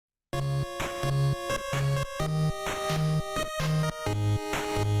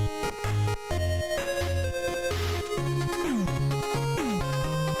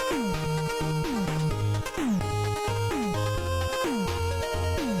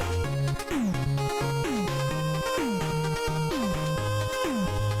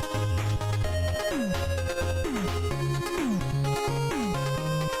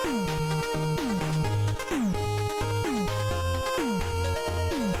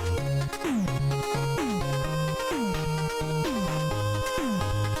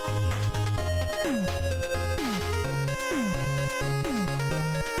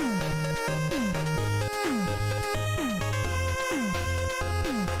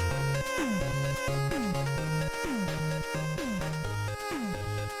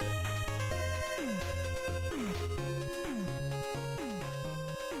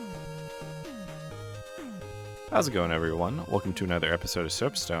How's it going, everyone? Welcome to another episode of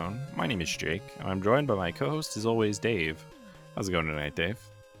Soapstone. My name is Jake, and I'm joined by my co-host, as always, Dave. How's it going tonight, Dave?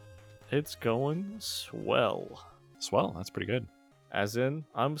 It's going swell. Swell, that's pretty good. As in,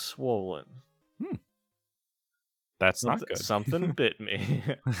 I'm swollen. That's not good. Something bit me.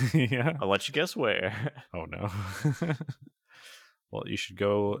 Yeah. I'll let you guess where. Oh, no. Well, you should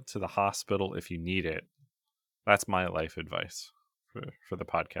go to the hospital if you need it. That's my life advice for the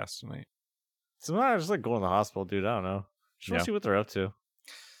podcast tonight. Sometimes I just like going to the hospital, dude. I don't know. Just want to see what they're up to.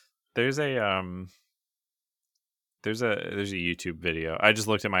 There's a YouTube video. I just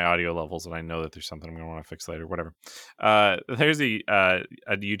looked at my audio levels and I know that there's something I'm gonna want to fix later. Whatever. There's a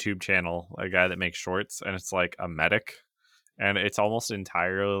YouTube channel, a guy that makes shorts, and it's like a medic, and it's almost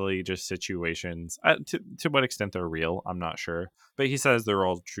entirely just situations. To what extent they're real, I'm not sure, but he says they're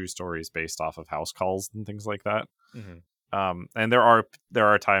all true stories based off of house calls and things like that. Mm-hmm. And there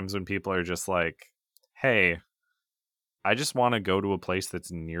are times when people are just like, "Hey, I just want to go to a place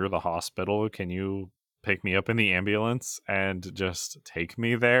that's near the hospital. Can you pick me up in the ambulance and just take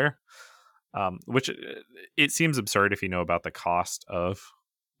me there?" Which it seems absurd if you know about the cost of,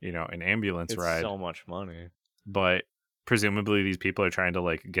 an ambulance It's ride. so much money. But presumably these people are trying to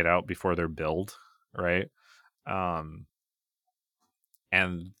like get out before they're billed, right?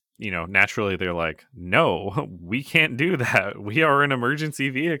 And naturally they're like, "No, we can't do that. We are an emergency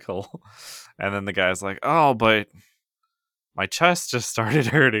vehicle." And then the guy's like, "Oh, but my chest just started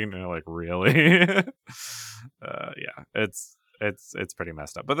hurting." And they're like, "Really?" Yeah, it's pretty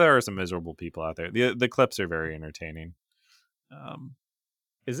messed up. But there are some miserable people out there. The clips are very entertaining.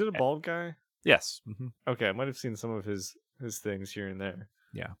 Is it a bald guy? Yes. Mm-hmm. Okay, I might have seen some of his things here and there.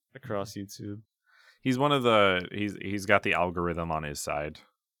 Yeah, across YouTube. He's one of he's got the algorithm on his side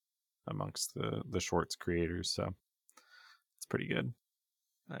amongst the shorts creators, so it's pretty good.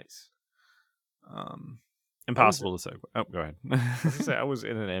 Nice. Impossible to say. Oh, go ahead. I was gonna say, I was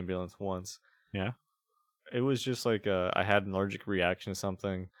in an ambulance once. Yeah. It was just like I had an allergic reaction to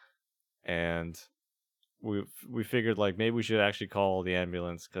something, and we figured like maybe we should actually call the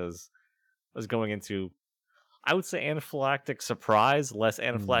ambulance because I was going into, I would say, anaphylactic surprise, less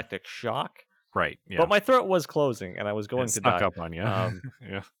anaphylactic shock. Right. Yeah. But my throat was closing, and I was going to snuck die. Up on you.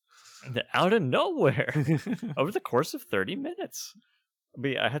 Yeah. Out of nowhere, over the course of 30 minutes.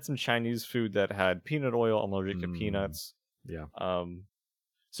 But yeah, I had some Chinese food that had peanut oil. I'm allergic to peanuts. Yeah.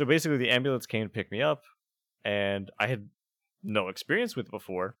 So basically, the ambulance came to pick me up, and I had no experience with it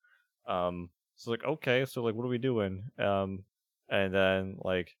before. So like, okay, so like, what are we doing? And then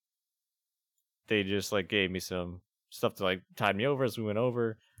like, they just like gave me some stuff to like tide me over as we went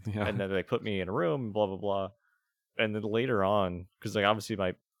over, and then they put me in a room, and blah blah blah. And then later on, because like obviously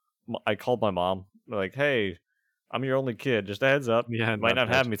I called my mom, like, "Hey, I'm your only kid. Just a heads up. Yeah, You might not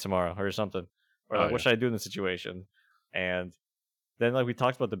have me tomorrow or something. Or like, what should I do in this situation?" And then like we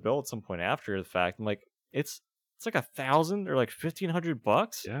talked about the bill at some point after the fact. I'm like, it's like $1,000 or like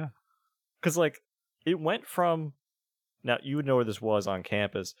 $1,500. Yeah. Because like it went from, now you would know where this was on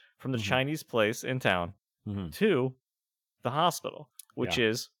campus, from the Chinese place in town to the hospital, which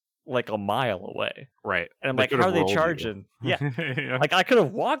is like a mile away. Right. And I'm like, how are they charging? Yeah. Like I could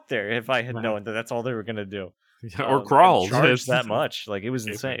have walked there if I had known that that's all they were gonna do. Or crawled. Charge that much. Like it was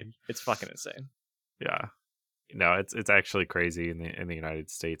insane. It's fucking insane. Yeah. No, it's actually crazy in the United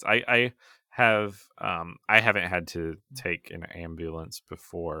States. I haven't had to take an ambulance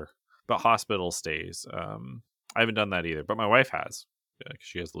before, but hospital stays. I haven't done that either, but my wife has, because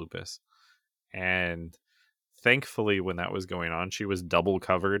she has lupus. And thankfully, when that was going on, she was double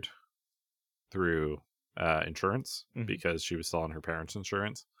covered through insurance because she was still on her parents'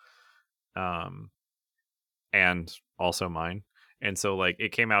 insurance, and also mine. And so like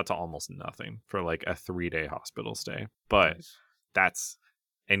it came out to almost nothing for like a 3-day hospital stay. But that's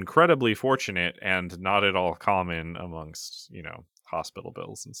incredibly fortunate and not at all common amongst, hospital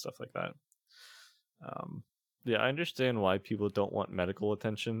bills and stuff like that. Yeah, I understand why people don't want medical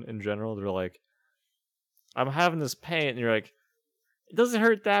attention in general. They're like, I'm having this pain, and you're like, it doesn't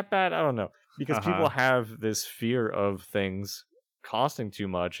hurt that bad. I don't know. Because people have this fear of things costing too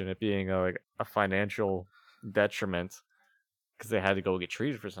much and it being a financial detriment because they had to go get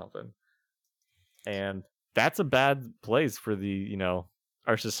treated for something. And that's a bad place for the,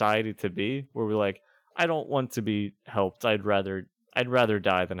 our society to be, where we're like, I don't want to be helped. I'd rather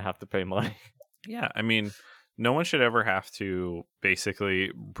die than have to pay money. Yeah, I mean, no one should ever have to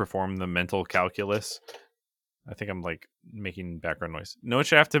basically perform the mental calculus. I think I'm like making background noise. No one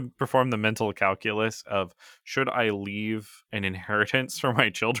should have to perform the mental calculus of, should I leave an inheritance for my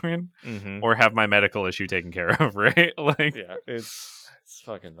children or have my medical issue taken care of, right? Like, yeah, it's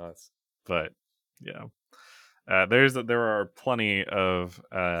fucking nuts. But yeah, There are plenty of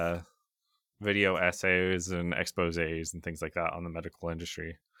video essays and exposés and things like that on the medical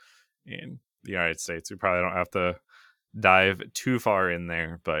industry in the United States. We probably don't have to dive too far in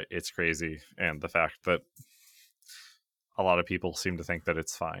there, but it's crazy. And the fact that a lot of people seem to think that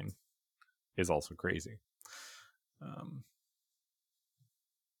it's fine is also crazy.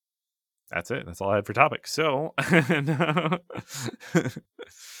 That's it. That's all I had for topics. So,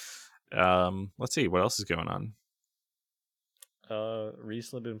 let's see what else is going on.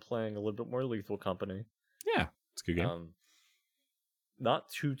 Recently been playing a little bit more Lethal Company. Yeah, it's a good game. Not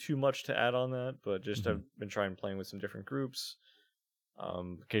too much to add on that, but just I've been trying playing with some different groups.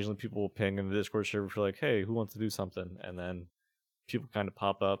 Occasionally people will ping in the Discord server for like, hey, who wants to do something? And then people kind of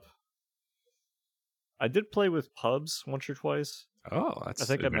pop up. I did play with pubs once or twice. Oh, that's I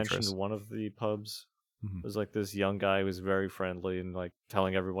think I mentioned one of the pubs. It was like this young guy who was very friendly and like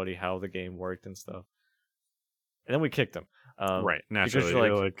telling everybody how the game worked and stuff. And then we kicked him. Right, naturally.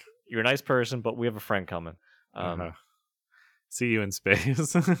 Because you're a nice person, but we have a friend coming. See you in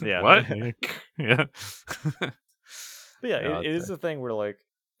space. Yeah. What? Yeah. But yeah, it is a thing where like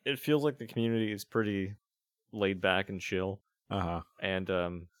it feels like the community is pretty laid back and chill.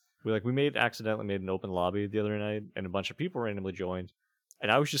 And we accidentally made an open lobby the other night, and a bunch of people randomly joined.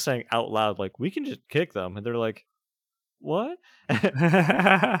 And I was just saying out loud, like, we can just kick them, and they're like, "What?"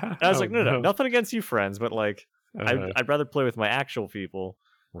 I was like, "No, nothing against you, friends, but like, I'd rather play with my actual people."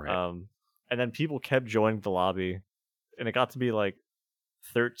 Right. And then people kept joining the lobby, and it got to be like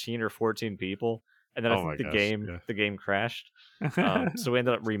 13 or 14 people, and then I think the game crashed. So we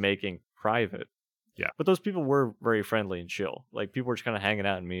ended up remaking private. Yeah, but those people were very friendly and chill. Like people were just kind of hanging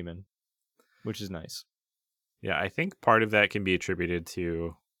out and memeing, which is nice. Yeah, I think part of that can be attributed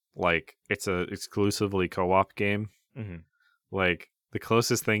to like it's a exclusively co-op game. Like the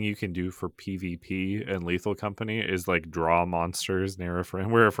closest thing you can do for PvP and Lethal Company is like draw monsters near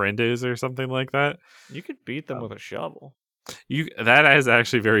where a friend is or something like that. You could beat them with a shovel. That is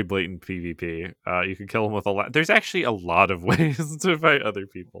actually very blatant PvP. You can kill them with a lot. There's actually a lot of ways to fight other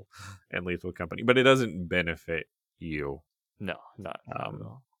people in Lethal Company, but it doesn't benefit you. No, not at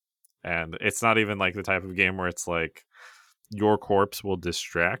all. And it's not even like the type of game where it's like your corpse will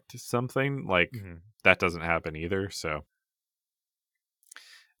distract something. Like that doesn't happen either. So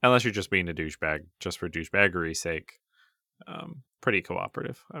unless you're just being a douchebag, just for douchebaggery's sake, pretty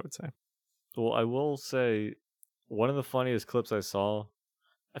cooperative, I would say. Well, I will say one of the funniest clips I saw,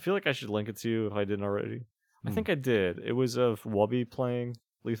 I feel like I should link it to you if I didn't already. I think I did. It was of Wubby playing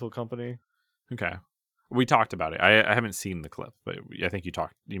Lethal Company. Okay. We talked about it. I haven't seen the clip, but I think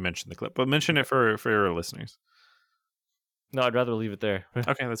you mentioned the clip. But mention it for your listeners. No, I'd rather leave it there.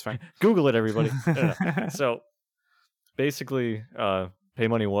 Okay, that's fine. Google it, everybody. No. So basically, Pay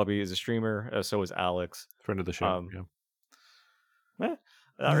Money Wubby is a streamer. So is Alex. Friend of the show.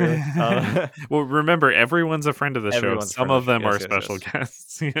 Not really. Well, remember, everyone's a friend of the show. Some of them are special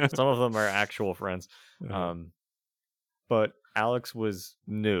guests. Some of them are actual friends. But Alex was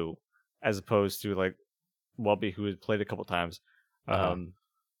new, as opposed to like Wubby, who had played a couple times. And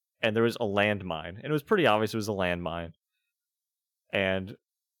there was a landmine, and it was pretty obvious it was a landmine. And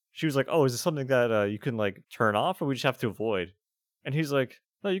she was like, "Oh, is this something that you can like turn off, or we just have to avoid?" And he's like,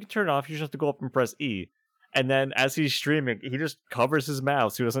 "No, you can turn it off. You just have to go up and press E." And then as he's streaming, he just covers his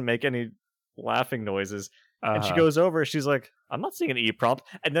mouth so he doesn't make any laughing noises. And she goes over, she's like, "I'm not seeing an E prompt."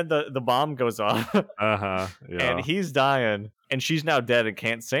 And then the bomb goes off. Yeah. And he's dying, and she's now dead and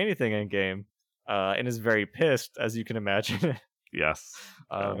can't say anything in game. And is very pissed, as you can imagine. Yes.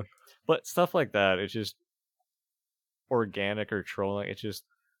 But stuff like that, it's just organic or trolling.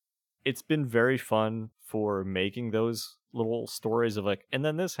 It's been very fun for making those little stories of like, and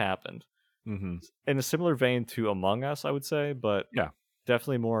then this happened. In a similar vein to Among Us, I would say, but yeah,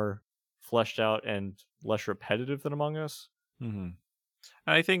 definitely more fleshed out and less repetitive than Among Us. And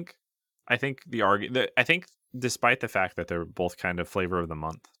I think despite the fact that they're both kind of flavor of the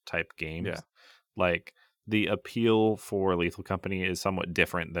month type games, like the appeal for Lethal Company is somewhat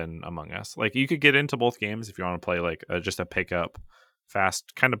different than Among Us. Like you could get into both games if you want to play like just a pick up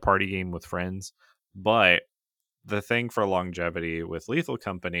fast kind of party game with friends, but the thing for longevity with Lethal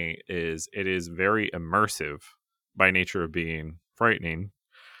Company is it is very immersive by nature of being frightening,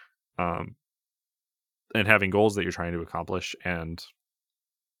 and having goals that you're trying to accomplish, and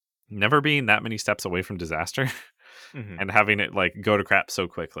never being that many steps away from disaster, and having it like go to crap so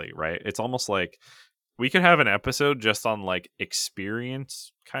quickly, right? It's almost like we could have an episode just on like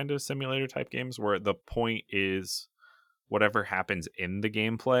experience kind of simulator type games where the point is whatever happens in the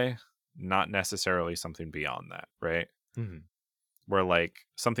gameplay, not necessarily something beyond that, right? where like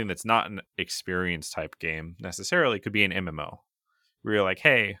something that's not an experience type game necessarily could be an MMO, where you're like,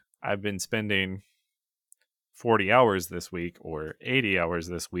 hey, I've been spending 40 hours this week or 80 hours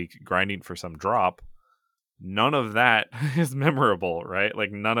this week grinding for some drop. None of that is memorable, right?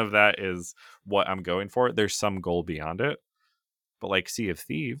 Like none of that is what I'm going for. There's some goal beyond it. But like Sea of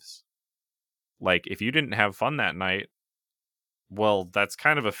Thieves, like if you didn't have fun that night, well, that's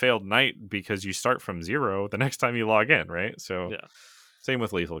kind of a failed night because you start from zero the next time you log in, right? So Yeah. same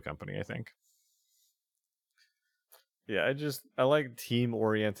with Lethal Company, I think. Yeah, I like team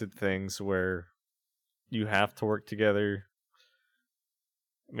oriented things where you have to work together.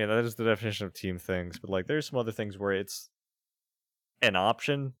 I mean, that is the definition of team things, but like there's some other things where it's an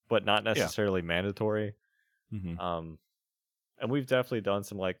option but not Yeah. necessarily mandatory. Mm-hmm. And we've definitely done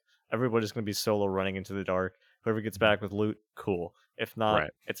some like everybody's going to be solo running into the dark. Whoever gets back with loot, cool. If not,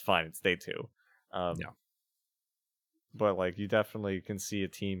 Right. it's fine. It's day 2. Yeah. But like you definitely can see a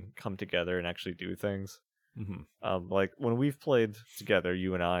team come together and actually do things. Mm-hmm. Like when we've played together,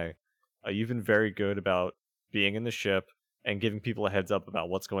 you and I, you've been very good about being in the ship and giving people a heads up about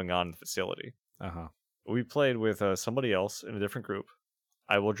what's going on in the facility. Uh-huh. We played with somebody else in a different group.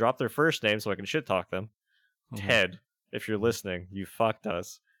 I will drop their first name so I can shit talk them. Mm-hmm. Ted, if you're listening, you fucked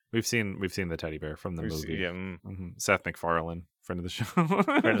us. We've seen the teddy bear from the movie. Yeah, Mm-hmm. Seth MacFarlane, friend of the show.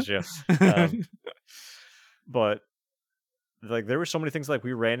 friend of the show. But like there were so many things like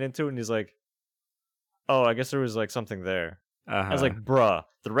we ran into, and he's like, "Oh, I guess there was like something there." I was like, "Bruh,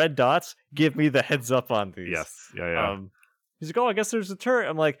 the red dots give me the heads up on these." Yes. Yeah. He's like, "Oh, I guess there's a turret."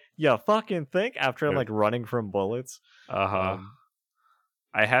 I'm like, "Yeah, fucking think." After I'm like running from bullets. I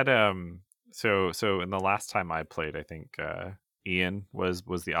had so in the last time I played, I think Ian was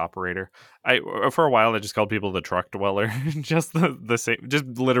the operator. I for a while I just called people the truck dweller, just the same, just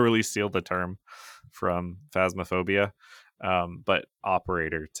literally steal the term from Phasmophobia. But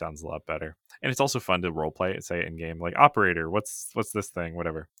operator sounds a lot better, and it's also fun to roleplay it, say it in game, like operator. What's this thing?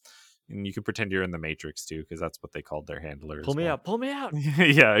 Whatever. And you can pretend you're in the Matrix too, because that's what they called their handler. Pull me out! Pull me out!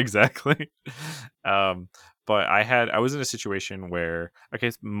 Yeah, exactly. But I was in a situation where, okay,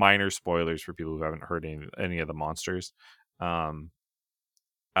 it's minor spoilers for people who haven't heard any of the monsters. I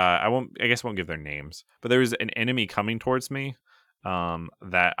guess I won't give their names, but there was an enemy coming towards me,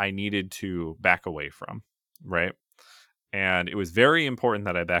 that I needed to back away from, right? And it was very important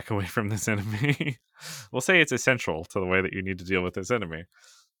that I back away from this enemy. We'll say it's essential to the way that you need to deal with this enemy.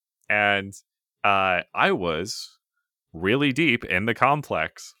 And I was really deep in the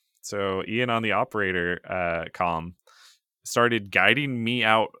complex. So Ian on the operator comm started guiding me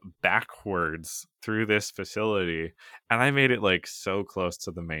out backwards through this facility, and I made it like so close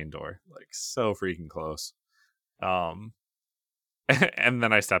to the main door, like so freaking close. And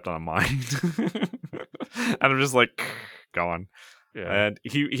then I stepped on a mine. And I'm just like, gone. Yeah. And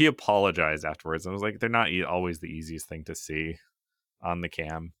he apologized afterwards. I was like, they're not always the easiest thing to see on the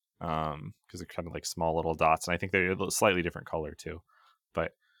cam, because they're kind of like small little dots, and I think they're a slightly different color too.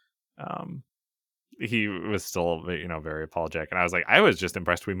 But he was still, very apologetic, and I was like, I was just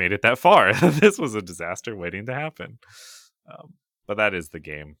impressed we made it that far. This was a disaster waiting to happen. But that is the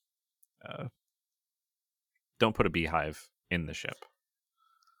game. Don't put a beehive in the ship.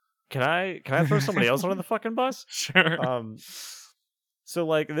 Can I throw somebody else under the fucking bus? Sure. So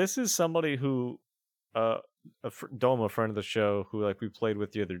like this is somebody who Doma, a friend of the show, who like we played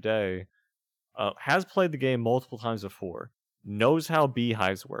with the other day, has played the game multiple times before, knows how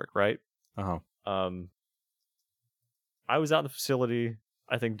beehives work, right? Uh-huh. I was out in the facility.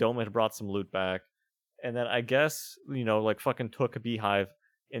 I think Doma had brought some loot back, and then I guess like fucking took a beehive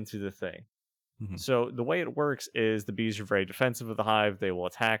into the thing. Mm-hmm. So the way it works is the bees are very defensive of the hive. They will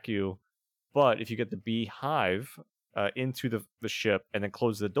attack you, but if you get the beehive into the ship and then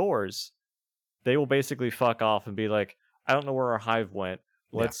close the doors, they will basically fuck off and be like, I don't know where our hive went.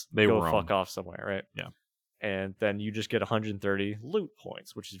 Let's go fuck off somewhere, right? Yeah. And then you just get 130 loot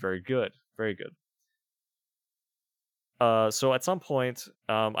points, which is very good. Very good. So at some point,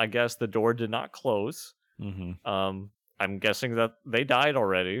 I guess the door did not close. Mm-hmm. I'm guessing that they died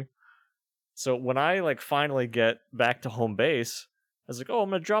already. So when I like finally get back to home base, I was like, oh, I'm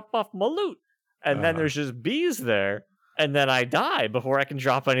going to drop off my loot. And then there's just bees there. And then I die before I can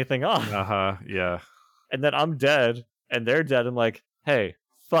drop anything off. Yeah. And then I'm dead, and they're dead. I'm like, hey,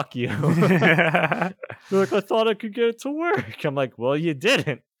 fuck you. They're like, I thought I could get it to work. I'm like, well, you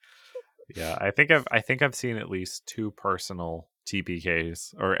didn't. Yeah, I think I've seen at least 2 personal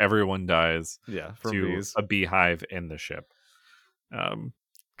TPKs, or everyone dies. Yeah, from to bees. a beehive in the ship.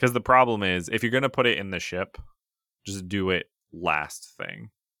 Because the problem is, if you're gonna put it in the ship, just do it last thing,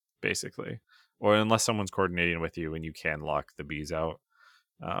 basically. or unless someone's coordinating with you and you can lock the bees out.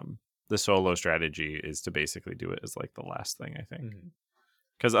 The solo strategy is to basically do it as like the last thing, I think.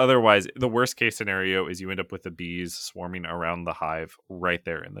 Because otherwise, the worst case scenario is you end up with the bees swarming around the hive right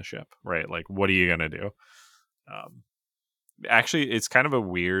there in the ship, right? Like, what are you going to do? Actually, it's kind of a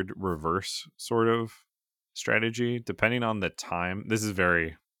weird reverse sort of strategy, depending on the time. This is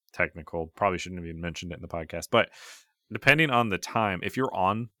very technical. Probably shouldn't have even mentioned it in the podcast. But depending on the time, if you're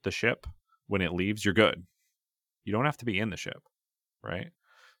on the ship when it leaves, you're good. You don't have to be in the ship, right?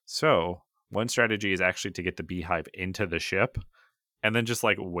 So one strategy is actually to get the beehive into the ship and then just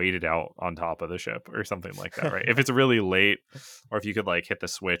like wait it out on top of the ship or something like that, right? If it's really late, or if you could like hit the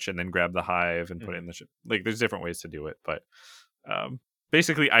switch and then grab the hive and put it in the ship. Like there's different ways to do it, but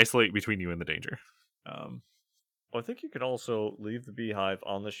basically isolate between you and the danger. Well, I think you could also leave the beehive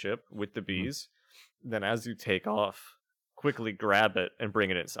on the ship with the bees. Then as you take off, quickly grab it and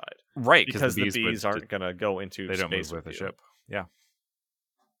bring it inside. Right, because the bees aren't going to go into they don't move with the ship. Yeah.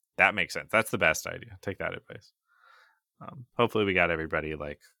 That makes sense. That's the best idea. Take that advice. Hopefully we got everybody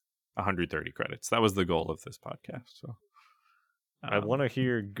like 130 credits. That was the goal of this podcast. So I want to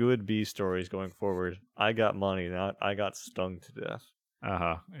hear good bee stories going forward. I got money, not I got stung to death.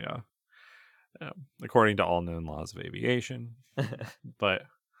 Yeah. According to all known laws of aviation. But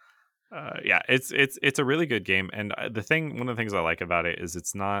yeah, it's a really good game, and one of the things I like about it is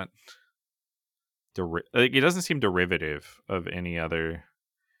it's not it doesn't seem derivative of any other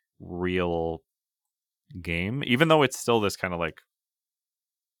real game, even though it's still this kind of like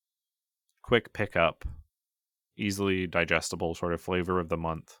quick pickup, easily digestible sort of flavor of the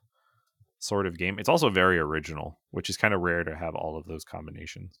month sort of game. It's also very original, which is kind of rare to have all of those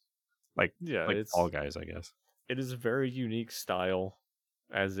combinations. Like it's Fall Guys, I guess. It is a very unique style,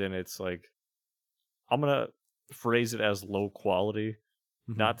 as in it's like, I'm gonna phrase it as low quality,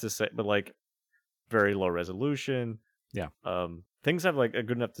 not to say, but like very low resolution. Yeah. Things have like a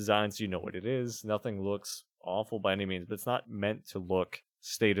good enough design so you know what it is. Nothing looks awful by any means, but it's not meant to look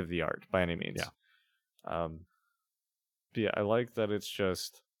state of the art by any means. Yeah. But yeah, I like that it's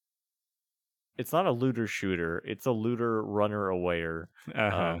not a looter shooter. It's a looter runner awayer.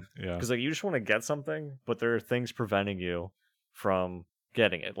 Yeah. Because like you just want to get something, but there are things preventing you from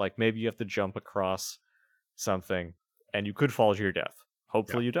getting it. Like maybe you have to jump across something, and you could fall to your death.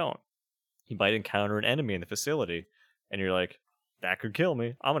 Hopefully you don't. You might encounter an enemy in the facility, and you're like, that could kill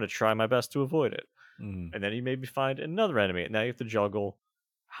me. I'm going to try my best to avoid it. And then you maybe find another enemy. Now you have to juggle,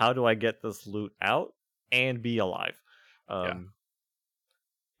 how do I get this loot out and be alive?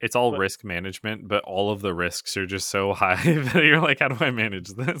 It's all risk management, but all of the risks are just so high that you're like, how do I manage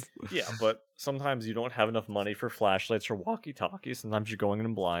this? Yeah, but sometimes you don't have enough money for flashlights or walkie-talkies. Sometimes you're going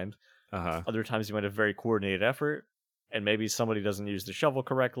in blind. Other times you might have very coordinated effort, and maybe somebody doesn't use the shovel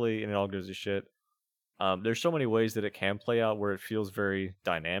correctly, and it all goes to shit. There's so many ways that it can play out where it feels very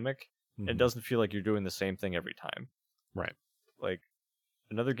dynamic. It doesn't feel like you're doing the same thing every time. Right. Like,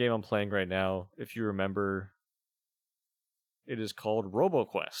 another game I'm playing right now, if you remember, it is called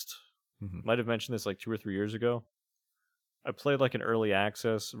RoboQuest. Might have mentioned this like 2 or 3 years ago. I played like an early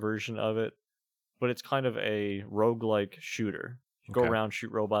access version of it, but it's kind of a roguelike shooter. You go around,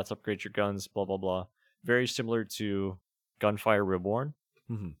 shoot robots, upgrade your guns, blah, blah, blah. Very similar to Gunfire Reborn,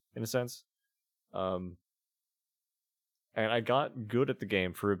 in a sense. And I got good at the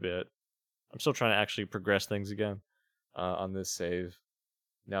game for a bit. I'm still trying to actually progress things again on this save,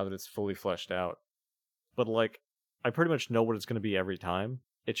 now that it's fully fleshed out. But like, I pretty much know what it's going to be every time.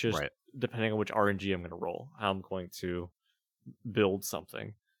 It's just depending on which RNG I'm going to roll, how I'm going to build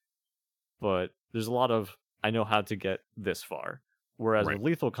something. But there's a lot of, I know how to get this far. Whereas with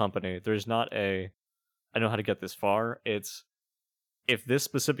Lethal Company, there's not I know how to get this far. It's, if this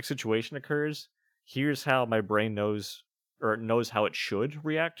specific situation occurs, here's how my brain knows how it should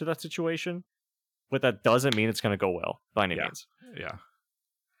react to that situation. But that doesn't mean it's going to go well by any means.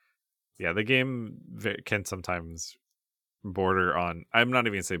 Yeah, the game can sometimes border on, I'm not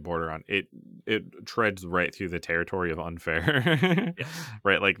even going to say border on, it treads right through the territory of unfair.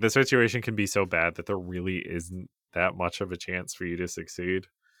 Right? Like the situation can be so bad that there really isn't that much of a chance for you to succeed.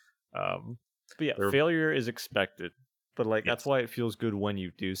 But yeah, failure is expected. But like that's why it feels good when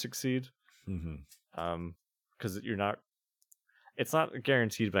you do succeed. Because it's not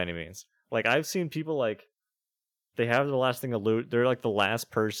guaranteed by any means. Like I've seen people like, they have the last thing to loot. They're like the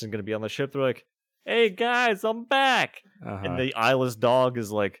last person going to be on the ship. They're like, hey guys, I'm back. And the eyeless dog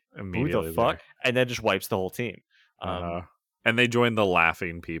is like, who the fuck? And then just wipes the whole team. And they join the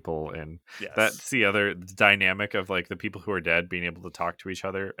laughing people, and that's the other dynamic of like the people who are dead being able to talk to each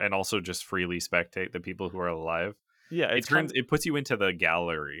other and also just freely spectate the people who are alive. Yeah, it puts you into the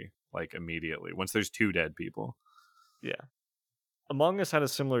gallery like immediately once there's 2 dead people. Yeah. Among Us had a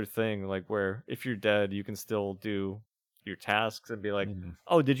similar thing, like where if you're dead, you can still do your tasks and be like, Mhm.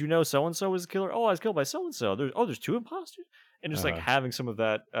 "Oh, did you know so and so was the killer? Oh, I was killed by so and so. There's 2 imposters," and just like Uh-huh. having some of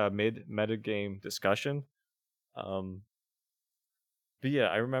that mid meta game discussion. Um, but yeah,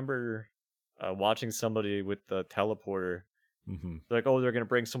 I remember watching somebody with the teleporter. Mhm. They're like, "Oh, they're gonna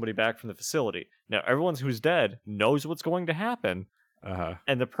bring somebody back from the facility." Now, everyone who's dead knows what's going to happen, Uh-huh.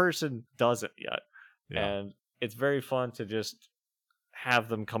 and the person doesn't yet, Yeah. and it's very fun to just have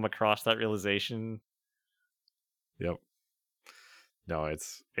them come across that realization. Yep. No, I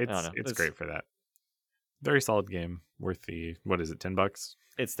don't know. it's great for that. Very solid game. Worth the what is it, $10?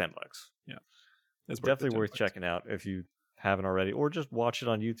 It's $10. Yeah. It's worth the Definitely 10 worth bucks. checking out if you haven't already, or just watch it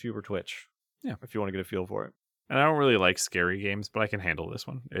on YouTube or Twitch Yeah. if you want to get a feel for it. And I don't really like scary games, but I can handle this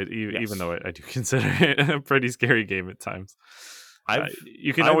one. Even though Yes, I do consider it a pretty scary game at times. I've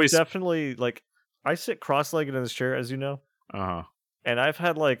You can I've always definitely like I sit cross-legged in this chair, as you know, uh-huh. and I've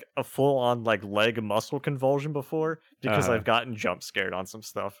had like a full-on like leg muscle convulsion before because Uh-huh. I've gotten jump scared on some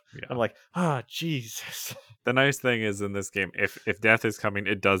stuff. I'm Yeah. like, ah, Jesus. The nice thing is in this game, if death is coming,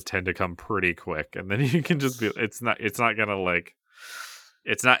 it does tend to come pretty quick, and then you can just be. Yes. It's not gonna like.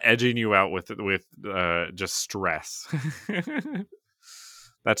 It's not edging you out with just stress.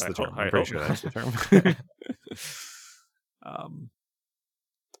 That's the term. I'm I pretty hope sure that's the not. term. um,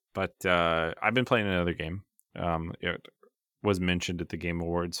 but I've been playing another game. It was mentioned at the Game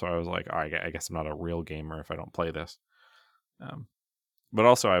Awards, so I was like, I guess I'm not a real gamer if I don't play this. Um, but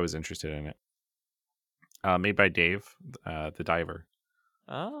also I was interested in it. Made by Dave, the Diver.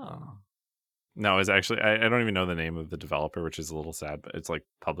 Oh, Uh, no, it's actually I don't even know the name of the developer, which is a little sad. But it's like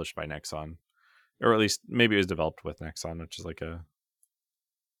published by Nexon, or at least maybe it was developed with Nexon, which is like a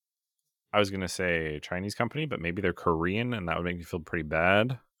I was gonna say Chinese company, but maybe they're Korean, and that would make me feel pretty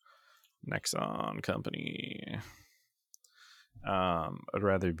bad. Nexon company. I'd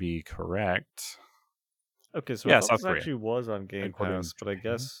rather be correct. okay. So I Yeah, thought South this Korea, actually was on Game headquartered in Pass, but I Japan.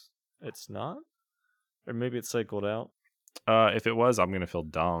 guess it's not, or maybe it's cycled out. If it was, I'm gonna feel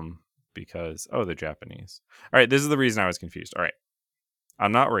dumb because they're Japanese. All right, this is the reason I was confused. All right,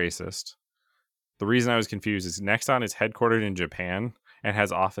 I'm not racist. The reason I was confused is Nexon is headquartered in Japan and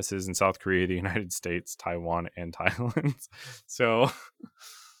has offices in South Korea, the United States, Taiwan, and Thailand. So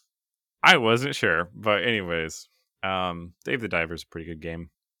I wasn't sure, but anyways, Dave the Diver is a pretty good game.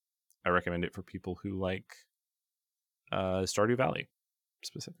 I recommend it for people who like Stardew Valley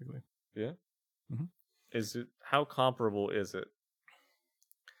specifically. Yeah. hmm Is it how comparable is it?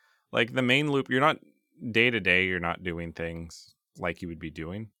 Like the main loop, you're not day to day. You're not doing things like you would be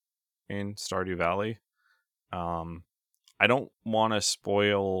doing in Stardew Valley. Um, I don't want to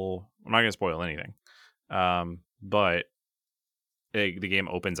spoil. I'm not going to spoil anything. But the game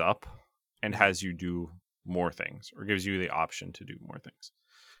opens up and Mhm. has you do more things, or gives you the option to do more things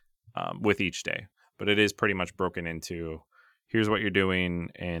with each day. But it is pretty much broken into here's what you're doing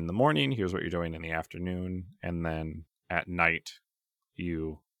in the morning, here's what you're doing in the afternoon, and then at night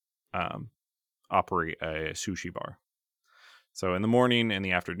you um, operate a sushi bar. So in the morning and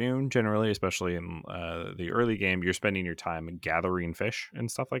the afternoon, generally, especially in the early game, you're spending your time gathering fish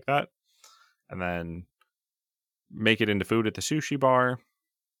and stuff like that, and then make it into food at the sushi bar.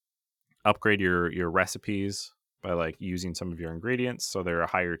 Upgrade your recipes by like using some of your ingredients, so they're a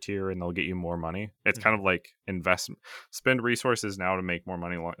higher tier and they'll get you more money. It's kind Mhm. of like spend resources now to make more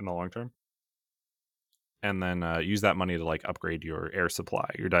money in the long term, and then use that money to like upgrade your air supply,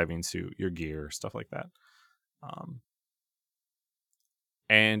 your diving suit, your gear, stuff like that. Um,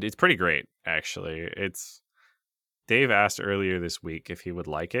 and it's pretty great actually. It's Dave asked earlier this week if he would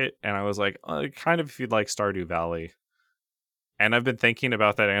like it, and I was like, kind of if you'd like Stardew Valley. And I've been thinking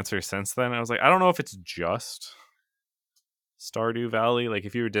about that answer since then. I was like, I don't know if it's just Stardew Valley. Like,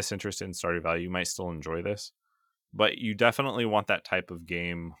 if you were disinterested in Stardew Valley, you might still enjoy this. But you definitely want that type of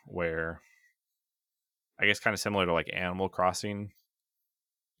game where, I guess, kind of similar to like Animal Crossing,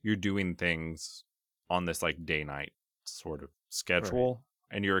 you're doing things on this like day night sort of Right. schedule,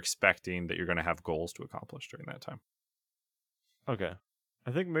 and you're expecting that you're going to have goals to accomplish during that time. Okay.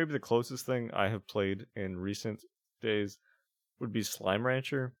 I think maybe the closest thing I have played in recent days would be Slime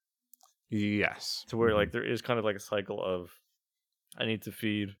Rancher, Yes. to where like there is kind of like a cycle of I need to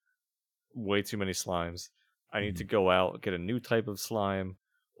feed way too many slimes. I need to hmm go out get a new type of slime,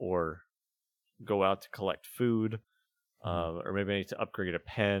 or go out to collect food, hmm or maybe I need to upgrade a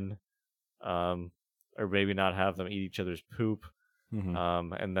pen, um, or maybe not have them eat each other's poop, hmm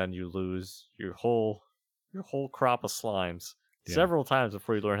and then you lose your whole crop of slimes Yeah. several times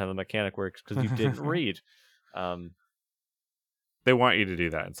before you learn how the mechanic works because you didn't read. Um, They want you to do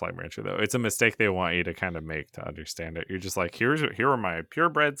that in Slime Rancher, though. It's a mistake they want you to kind of make to understand it. You're just like, here are my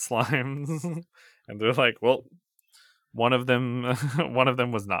purebred slimes, and they're like, well, one of them, one of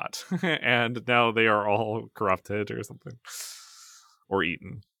them was not, and now they are all corrupted or something, or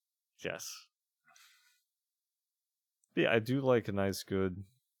eaten. Yes. Yeah, I do like a nice, good.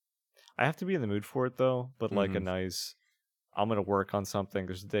 I have to be in the mood for it though, but like a nice. I'm gonna work on something.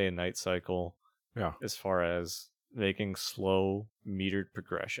 There's a day and night cycle. Yeah. As far as making slow metered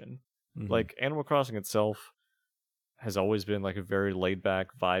progression. Mm-hmm. Like Animal Crossing itself has always been like a very laid back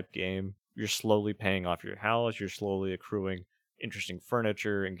vibe game. You're slowly paying off your house, you're slowly accruing interesting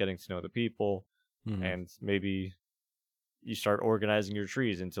furniture and getting to know the people, and maybe you start organizing your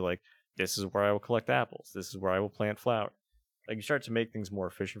trees into like, this is where I will collect apples, this is where I will plant flowers. Like you start to make things more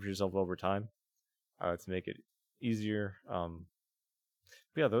efficient for yourself over time, to make it easier. But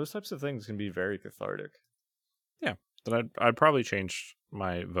yeah, those types of things can be very cathartic. Yeah, but I'd probably change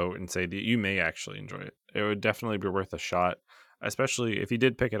my vote and say that you may actually enjoy it. It would definitely be worth a shot, especially if you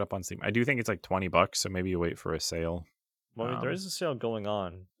did pick it up on Steam. I do think it's like $20, so maybe you wait for a sale. Well, I mean, there is a sale going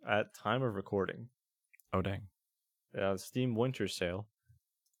on at time of recording. Oh dang! Steam Winter Sale.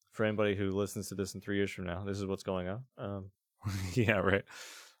 For anybody who listens to this in 3 years from now, this is what's going on. Yeah, right.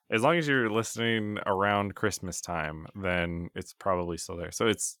 As long as you're listening around Christmas time, then it's probably still there. So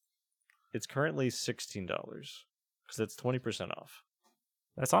it's currently $16 because it's 20% off.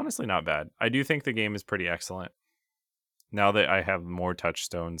 That's honestly not bad. I do think the game is pretty excellent. Now that I have more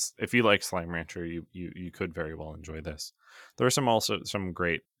touchstones, if you like Slime Rancher, you could very well enjoy this. There are some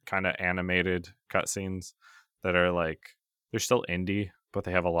great kind of animated cutscenes that are like, they're still indie, but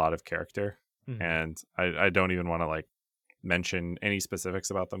they have a lot of character. Mm-hmm. And I don't even want to like mention any specifics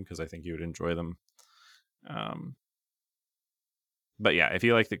about them because I think you would enjoy them. But yeah, if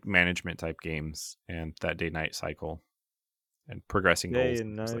you like the management type games and that day night cycle and progressing goals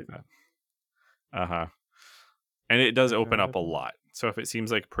and things like that. And it does open up a lot. So if it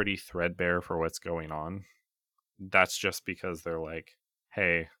seems like pretty threadbare for what's going on, that's just because they're like,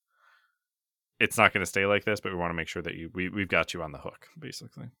 hey, it's not going to stay like this, but we want to make sure that we've got you on the hook,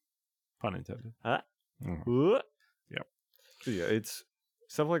 basically. Pun intended. Mm-hmm. Yep. Yeah, it's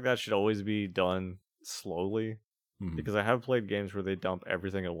stuff like that should always be done slowly. Mm-hmm. Because I have played games where they dump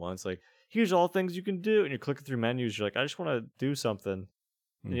everything at once. Like, here's all things you can do. And you're clicking through menus. You're like, I just want to do something.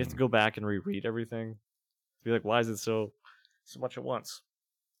 Mm-hmm. And you have to go back and reread everything. Be like, why is it so much at once?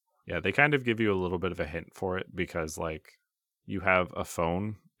 Yeah, they kind of give you a little bit of a hint for it because like you have a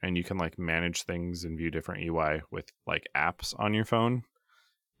phone and you can like manage things and view different UI with like apps on your phone.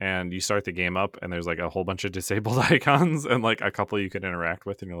 And you start the game up and there's like a whole bunch of disabled icons and like a couple you can interact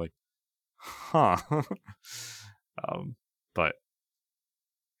with and you're like, huh. But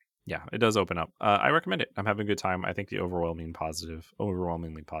yeah, it does open up. I recommend it. I'm having a good time. I think the overwhelmingly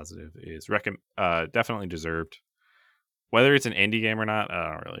positive is definitely deserved. Whether it's an indie game or not,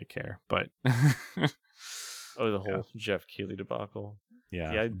 I don't really care. But the whole Jeff Keighley debacle.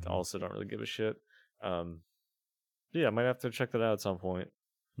 Yeah, I also don't really give a shit. Yeah, I might have to check that out at some point.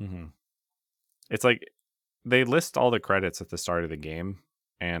 Mm-hmm. It's like they list all the credits at the start of the game,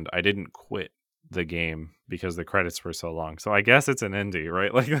 and I didn't quit the game because the credits were so long. So I guess it's an indie,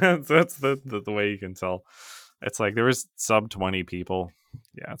 right? Like that's the way you can tell. It's like there was sub 20 people.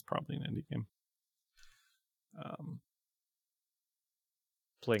 Yeah, it's probably an indie game.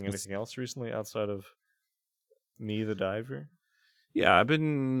 Playing anything else recently outside of Me the Diver? Yeah, I've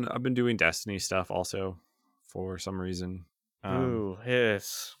been doing Destiny stuff also for some reason. Ooh,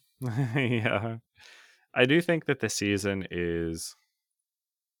 yes. Yeah. I do think that the season it's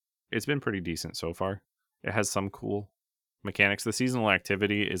been pretty decent so far. It has some cool mechanics. The seasonal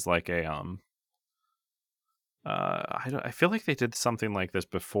activity is like a I feel like they did something like this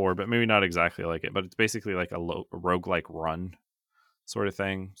before, but maybe not exactly like it, but it's basically like a roguelike run sort of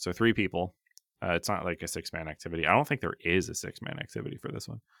thing. So 3 people. It's not like a 6-man activity. I don't think there is a 6-man activity for this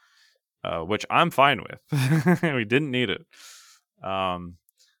one. Which I'm fine with. We didn't need it.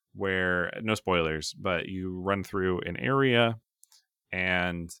 Where no spoilers, but you run through an area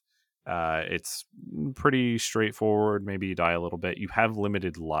and it's pretty straightforward. Maybe you die a little bit. You have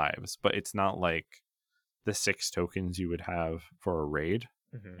limited lives, but it's not like the 6 tokens you would have for a raid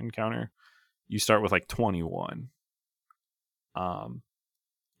encounter. You start with like 21. And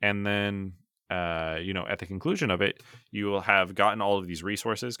then at the conclusion of it, you will have gotten all of these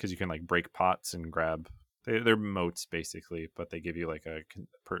resources because you can like break pots and grab. They're moats basically, but they give you like a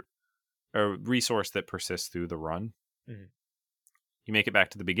resource that persists through the run. Mm-hmm. You make it back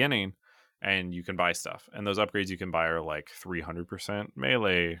to the beginning, and you can buy stuff. And those upgrades you can buy are like 300%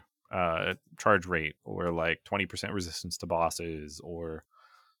 melee, charge rate, or like 20% resistance to bosses, or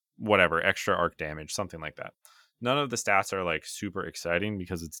whatever, extra arc damage, something like that. None of the stats are like super exciting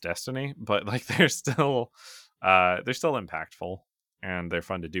because it's Destiny, but like they're still impactful and they're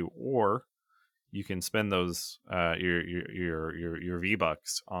fun to do. Or you can spend those your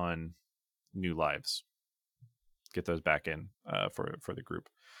V-bucks on new lives, get those back in for the group.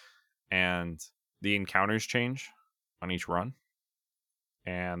 And the encounters change on each run,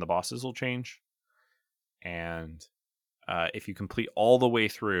 and the bosses will change. And if you complete all the way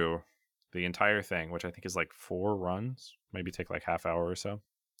through the entire thing, which I think is like 4 runs, maybe take like half hour or so,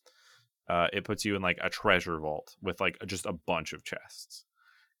 it puts you in like a treasure vault with like just a bunch of chests,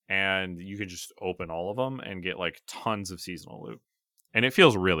 and you can just open all of them and get like tons of seasonal loot, and it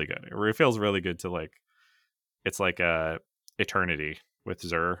feels really good. It feels really good to like, it's like a eternity with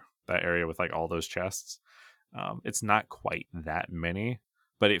Xur, that area with like all those chests. It's not quite that many,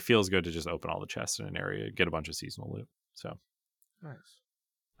 but it feels good to just open all the chests in an area, get a bunch of seasonal loot. So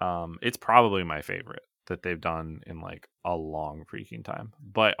Nice. it's probably my favorite that they've done in like a long freaking time,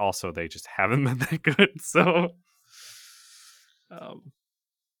 but also they just haven't been that good. So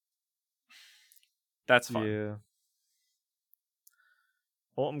that's fun. Yeah.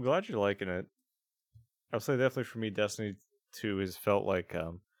 Well, I'm glad you're liking it. I'll say definitely for me, Destiny 2 has felt like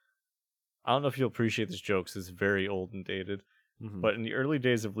I don't know if you'll appreciate this joke 'cause it's very old and dated. Mm-hmm. But in the early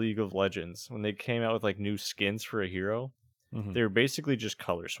days of League of Legends, when they came out with like new skins for a hero, Mm-hmm. they were basically just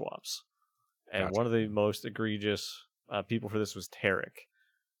color swaps. And Gotcha. one of the most egregious people for this was Tarek,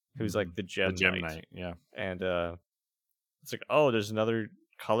 who's like the Gem Knight. Yeah. And it's like, oh, there's another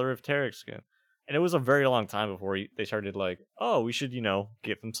color of Tarek skin. And it was a very long time before they started like, oh, we should,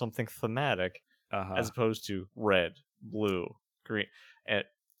 give them something thematic as opposed to red, blue, green. And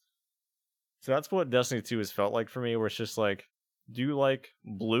so that's what Destiny 2 has felt like for me, where it's just like, do you like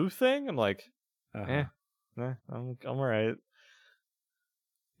blue thing? I'm like, I'm alright.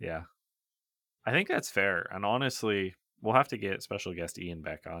 Yeah. I think that's fair. And honestly, we'll have to get special guest Ian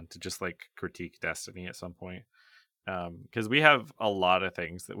back on to just like critique Destiny at some point. Because we have a lot of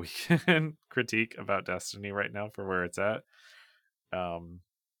things that we can critique about Destiny right now for where it's at.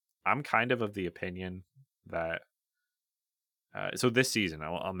 I'm kind of the opinion that so this season,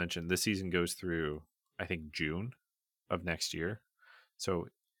 I'll mention, this season goes through, I think, June of next year. So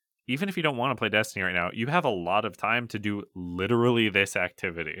even if you don't want to play Destiny right now, you have a lot of time to do literally this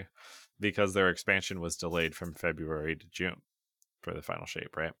activity, because their expansion was delayed from February to June for the final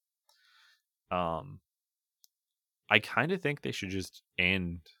shape, right? I kind of think they should just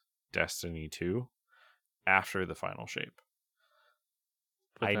end Destiny 2 after the final shape.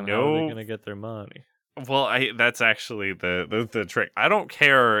 But I then how are they know. gonna get their money? Well, that's actually the trick. I don't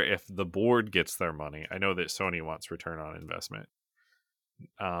care if the board gets their money. I know that Sony wants return on investment.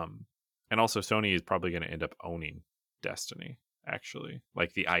 And also Sony is probably going to end up owning Destiny, actually,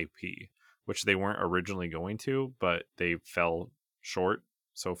 like the IP, which they weren't originally going to, but they fell short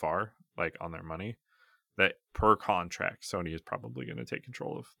so far, like on their money, that per contract, Sony is probably going to take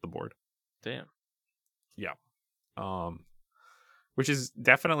control of the board. Damn. Yeah. Which is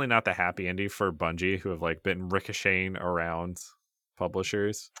definitely not the happy ending for Bungie, who have like been ricocheting around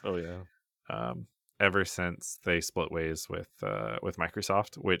publishers. Oh yeah. Ever since they split ways with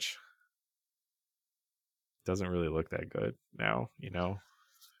Microsoft, which doesn't really look that good now,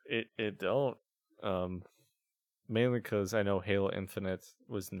 It don't. Mainly because I know Halo Infinite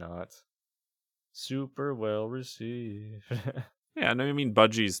was not super well received. Yeah, no, I mean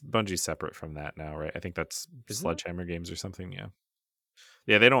Bungie's separate from that now, right? I think that's Isn't it? Sledgehammer Games or something.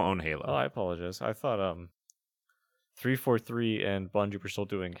 Yeah, they don't own Halo. Oh, I apologize. I thought 343 and Bungie were still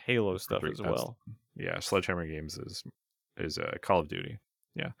doing Halo stuff as well. Yeah, Sledgehammer Games is Call of Duty.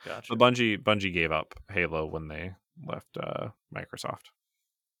 Yeah, Gotcha. but Bungie gave up Halo when they left Microsoft.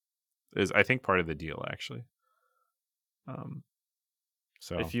 Is, I think, part of the deal, actually.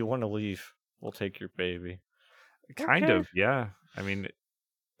 So if you want to leave, we'll take your baby. Kind of, yeah. I mean,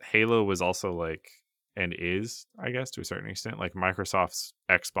 Halo was also like, and is, I guess, to a certain extent, like Microsoft's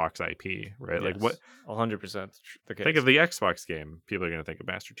Xbox IP, right? Yes, like what 100% the case. Think of the Xbox game, people are going to think of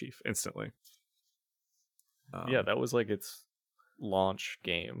Master Chief instantly. Yeah, that was like its launch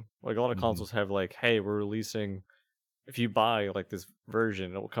game. Like a lot of consoles have like, hey, we're releasing, if you buy like this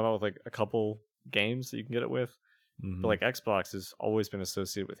version, it will come out with like a couple games that you can get it with. But like Xbox has always been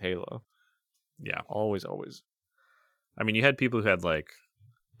associated with Halo. Yeah. Always. I mean, you had people who had like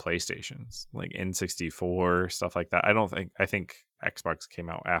PlayStations, like N64, stuff like that. I think Xbox came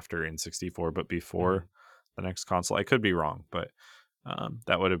out after N64, but before the next console. I could be wrong, but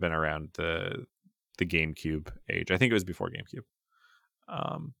that would have been around the GameCube age. I think it was before GameCube.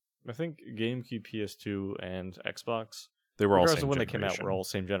 I think GameCube, PS2, and Xbox, They were all regardless same of when they came out, generation. were all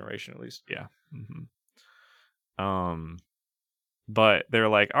same generation at least. Yeah. But they're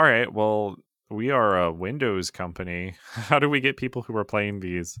like, all right, well, we are a Windows company. How do we get people who are playing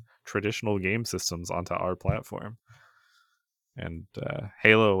these traditional game systems onto our platform? And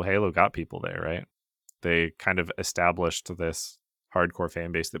Halo got people there, right? They kind of established this hardcore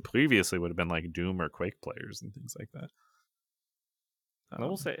fan base that previously would have been like Doom or Quake players and things like that. I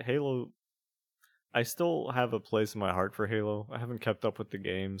will say Halo, I still have a place in my heart for Halo. I haven't kept up with the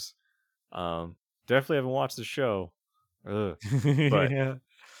games. Definitely haven't watched the show. Ugh. But yeah.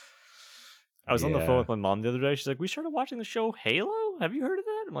 I was on the phone with my mom the other day. She's like, "We started watching the show Halo. Have you heard of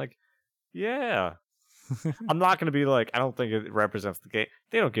that?" I'm like, "Yeah." I'm not gonna be like, I don't think it represents the game.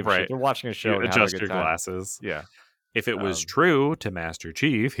 They don't give a shit. Right. They're watching a show You and having a adjust good your time. glasses. Yeah. If it was true to Master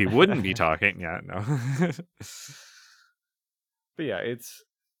Chief, he wouldn't be talking. Yeah, no. But yeah, it's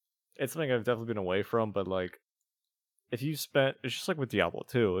something I've definitely been away from. But like, if you spent, it's just like with Diablo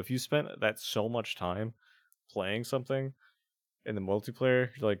 2. If you spent that so much time playing something in the multiplayer,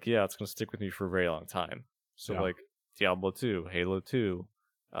 you're like, yeah, it's gonna stick with me for a very long time. So Yeah. like Diablo 2, Halo 2,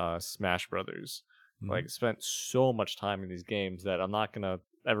 Smash Brothers, like spent so much time in these games that I'm not gonna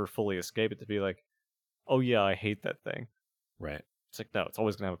ever fully escape it to be like, oh yeah, I hate that thing. Right. It's like, no, it's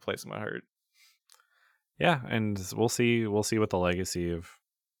always gonna have a place in my heart. Yeah, and we'll see what the legacy of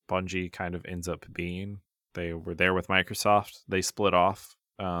Bungie kind of ends up being. They were there with Microsoft. They split off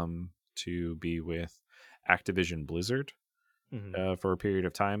to be with Activision Blizzard for a period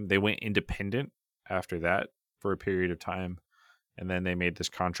of time. They went independent after that for a period of time, and then they made this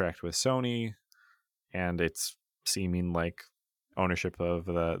contract with Sony, and it's seeming like ownership of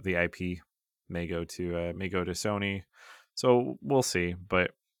the IP may go to Sony. So we'll see,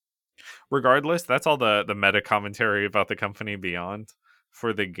 but regardless, that's all the meta commentary about the company beyond.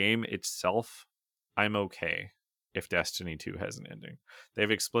 For the game itself, I'm okay if Destiny 2 has an ending.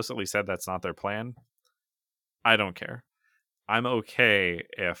 They've explicitly said that's not their plan. I don't care. I'm okay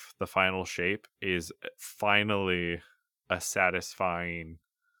if the final shape is finally a satisfying,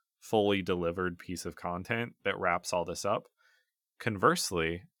 fully delivered piece of content that wraps all this up.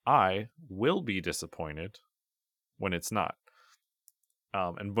 Conversely, I will be disappointed when it's not.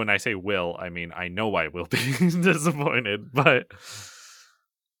 And when I say will, I mean I know I will be disappointed, but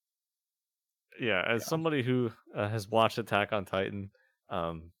yeah, as somebody who has watched Attack on Titan,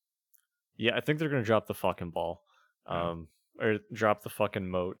 yeah, I think they're gonna drop the fucking ball, or drop the fucking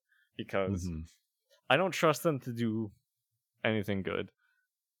moat because I don't trust them to do anything good.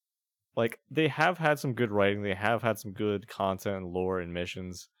 Like they have had some good writing, they have had some good content and lore and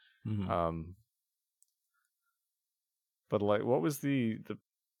missions. But like, what was the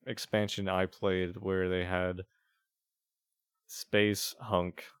expansion I played where they had space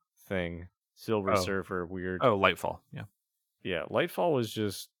hunk thing, Silver Surfer, weird. Oh, Lightfall, Yeah, Lightfall was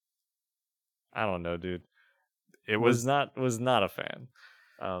just, I don't know, dude. it Was was not a fan.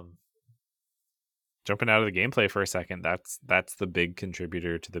 jumping out of the gameplay for a second. That's the big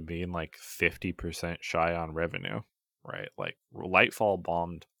contributor to them being like 50% shy on revenue, right? Like Lightfall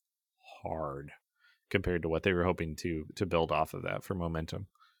bombed hard compared to what they were hoping to build off of that for momentum.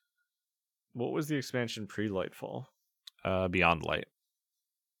 What was the expansion pre-Lightfall? Beyond Light.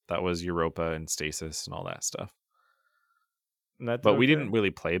 That was Europa and Stasis and all that stuff. But we didn't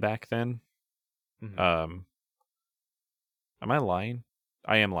really play back then. Am I lying?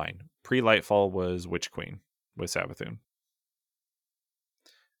 I am lying. Pre-Lightfall was Witch Queen with Savathun.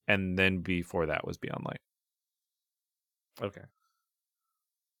 And then before that was Beyond Light. Okay.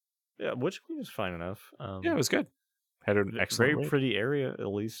 Yeah, Witch Queen is fine enough. Yeah, it was good. Had an excellent very pretty area, at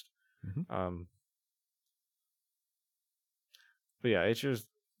least. But yeah, it's just,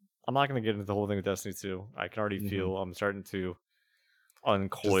 I'm not going to get into the whole thing with Destiny 2. I can already feel I'm starting to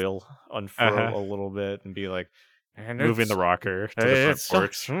unfurl a little bit and be like, and moving the rocker to the front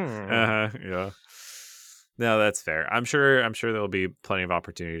porch. Yeah. No, that's fair. I'm sure there'll be plenty of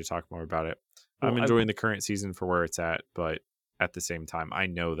opportunity to talk more about it. Well, I'm enjoying the current season for where it's at, but at the same time, I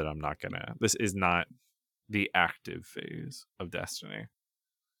know that I'm not gonna. This is not the active phase of Destiny.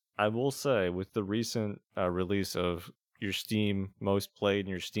 I will say, with the recent release of your Steam most played and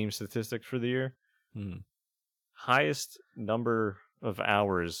your Steam statistics for the year, highest number of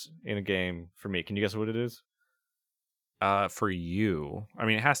hours in a game for me. Can you guess what it is? For you, I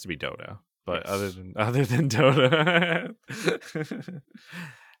mean, it has to be Dota. But yes. other than Dota,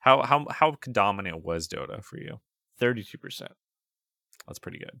 how dominant was Dota for you? 32%. That's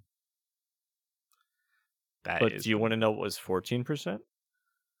pretty good. But do you want to know what was 14%?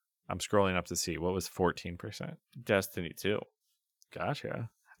 I'm scrolling up to see what was 14%. Destiny 2. Gotcha.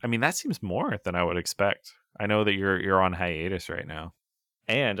 I mean, that seems more than I would expect. I know that you're on hiatus right now.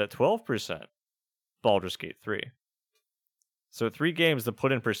 And at 12%, Baldur's Gate 3. So 3 games to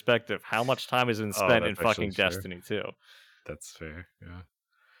put in perspective how much time has been Oh, spent in that's actually fucking fair. Destiny 2. That's fair. Yeah.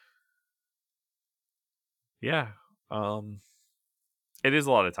 Yeah. It is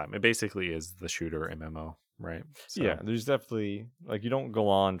a lot of time. It basically is the shooter MMO, right? Yeah, So, there's definitely like you don't go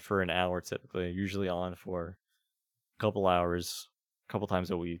on for an hour typically. You're usually on for a couple hours, a couple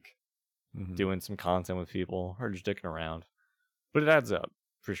times a week, mhm. doing some content with people or just dicking around. But it adds up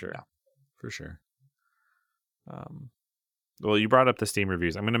for Yeah, sure. for sure. Um, well, you brought up the Steam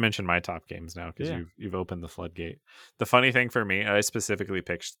reviews. I'm going to mention my top games now because Yeah. you've opened the floodgate. The funny thing for me, I specifically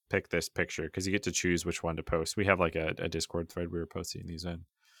picked this picture because you get to choose which one to post. We have like a Discord thread we were posting these in,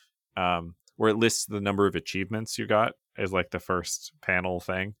 where it lists the number of achievements you got as like the first panel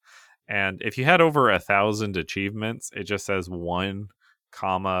thing. And if you had over 1,000 achievements, it just says 1,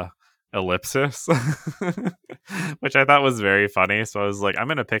 comma ellipsis, which I thought was very funny. So I was like, I'm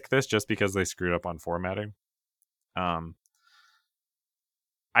gonna pick this just because they screwed up on formatting. Um,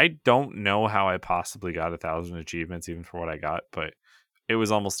 I don't know how I possibly got 1,000 achievements even for what I got, but it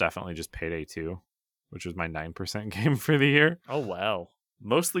was almost definitely just Payday 2, which was my 9% game for the year. Oh wow.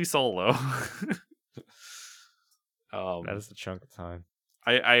 Mostly solo. That um, is a chunk of time.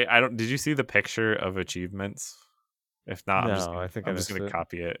 I don't. Did you see the picture of achievements? If not, No, I think I I'm just missed gonna it.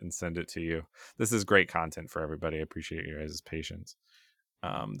 copy it and send it to you. This is great content for everybody. I appreciate your guys' patience.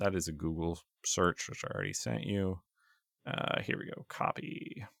 That is a Google search, which I already sent you. Here we go.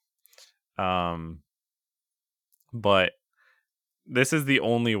 Copy. Um, but this is the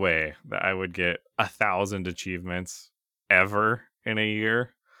only way that I would get 1,000 achievements ever in a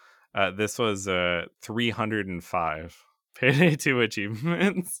year. This was 305 Payday 2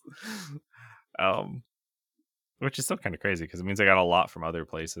 achievements. um, which is still kind of crazy because it means I got a lot from other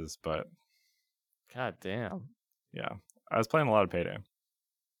places. But God damn. yeah, I was playing a lot of Payday.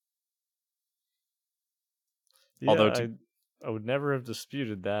 Yeah, Although, I would never have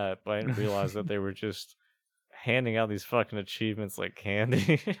disputed that, but I didn't realize that they were just handing out these fucking achievements like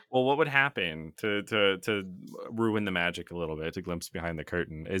candy. well, what would happen to ruin the magic a little bit, to glimpse behind the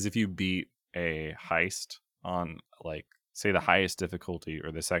curtain, is if you beat a heist on, like, say the highest difficulty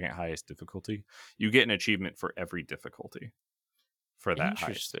or the second highest difficulty, you get an achievement for every difficulty for that heist,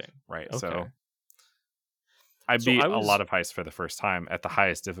 Interesting. right? Okay. So I So beat I a was lot of heists for the first time at the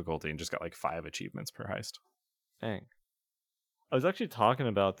highest difficulty and just got like 5 achievements per heist. dang. I was actually talking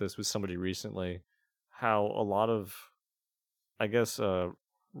about this with somebody recently, how a lot of I guess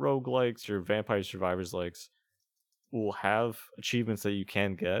roguelikes or vampire survivors likes will have achievements that you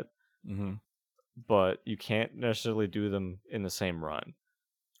can get, Mm-hmm. but you can't necessarily do them in the same run.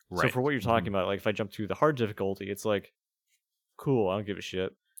 So Right. for what you're Mm-hmm. talking about, like if I jump to the hard difficulty, it's like, cool, I don't give a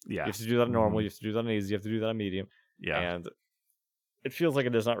shit. You Yeah. have to do that on normal, Mm-hmm. you have to do that on easy, you have to do that on medium. Yeah. And it feels like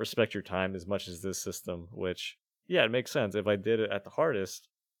it does not respect your time as much as this system, which, yeah, it makes sense. If I did it at the hardest,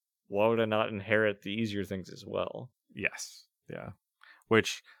 why would I not inherit the easier things as well? Yes. Yeah.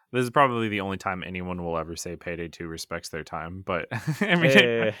 Which, this is probably the only time anyone will ever say Payday 2 respects their time, but I mean,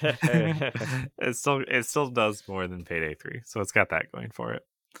 Hey, it still does more than Payday 3, so it's got that going for it.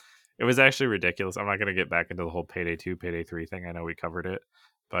 It was actually ridiculous. I'm not going to get back into the whole Payday 2, Payday 3 thing. I know we covered it,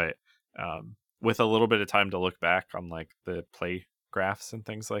 but with a little bit of time to look back on like the play graphs and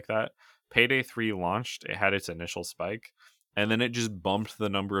things like that, Payday 3 launched, it had its initial spike, and then it just bumped the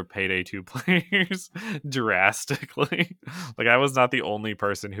number of Payday 2 players drastically. Like, I was not the only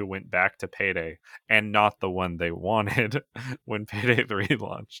person who went back to Payday, and not the one they wanted when Payday 3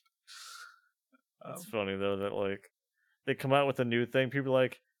 launched. it's funny though that like they come out with a new thing, people are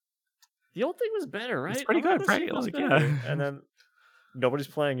like, the old thing was better, It's right? I pretty thought good, this right? shit was Like, better. yeah. And then nobody's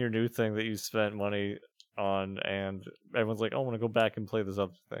playing your new thing that you spent money on, and everyone's like, "Oh, I want to go back and play this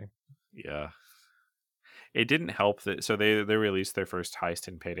other thing." Yeah. It didn't help that, so they released their first heist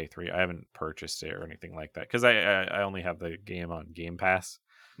in Payday 3. I haven't purchased it or anything like that because I only have the game on Game Pass.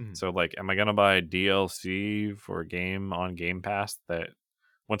 Mhm. So like, am I gonna buy DLC for a game on Game Pass that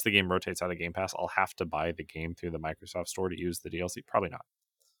once the game rotates out of Game Pass, I'll have to buy the game through the Microsoft Store to use the DLC? Probably not.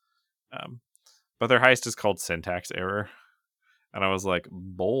 Um, but their heist is called Syntax Error, and I was like,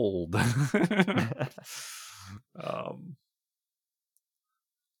 bold. um,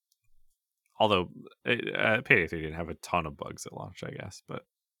 although Payday 3 didn't have a ton of bugs at launch, I guess, but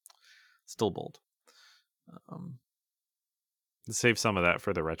still bold. Um, save some of that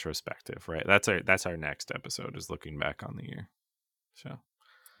for the retrospective, right? That's our next episode, is looking back on the year. So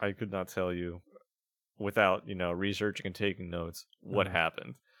I could not tell you without researching and taking notes what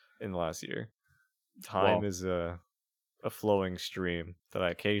happened in the last year. Time well, is a flowing stream that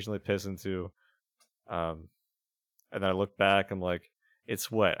I occasionally piss into. Um, and then I look back, I'm like, it's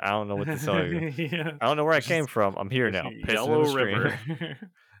wet. I don't know what to tell you. Yeah, I don't know where I it's came just from. I'm here a now, pissing in yellow the stream. river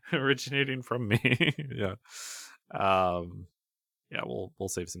originating from me. Yeah. Um, yeah, we'll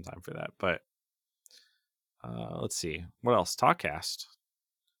save some time for that. But let's see. What else? Talkcast.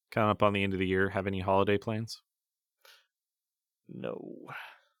 Coming up on the end of the year. Have any holiday plans? No,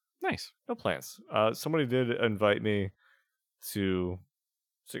 Nice. no plans. Somebody did invite me to.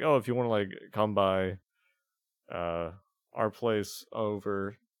 It's like, oh, if you want to like come by, our place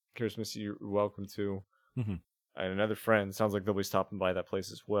over Christmas, you're welcome to. Hmm. And another friend sounds like they'll be stopping by that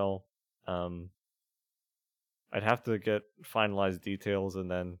place as well. I'd have to get finalized details and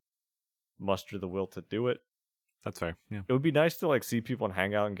then muster the will to do it. That's fair. Yeah. It would be nice to like see people and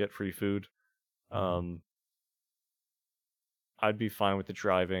hang out and get free food. I'd be fine with the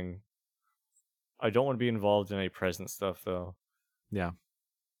driving. I don't want to be involved in any present stuff though. Yeah.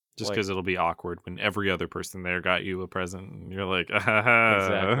 Just Like, because it'll be awkward when every other person there got you a present and you're like, ah.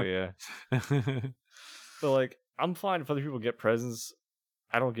 exactly, yeah. But like, I'm fine if other people get presents.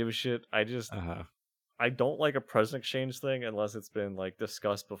 I don't give a shit. I don't like a present exchange thing unless it's been like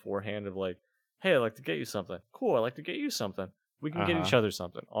discussed beforehand of like, hey, I'd like to get you something. Cool, I'd like to get you something. We can get each other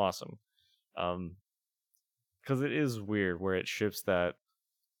something. Awesome. Because it is weird where it ships that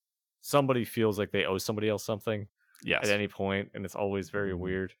somebody feels like they owe somebody else something Yes. at any point, and it's always very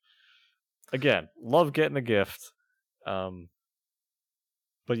weird. Again, love getting a gift. But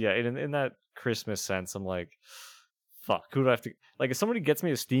yeah, in that Christmas sense, I'm like, fuck, who do I have to like? If somebody gets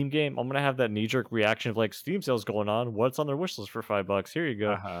me a Steam game, I'm gonna have that knee jerk reaction of like, Steam sales going on. What's on their wish list for $5? Here you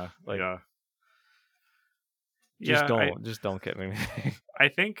go. Like, Yeah. just don't get me anything. I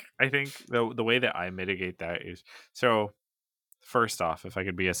think the way that I mitigate that is, so first off, if I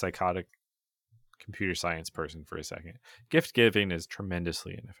could be a psychotic computer science person for a second, gift giving is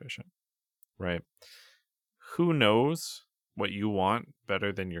tremendously inefficient, right? Who knows what you want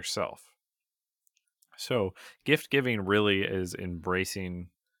better than yourself? So gift giving really is embracing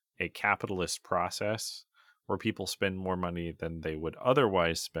a capitalist process where people spend more money than they would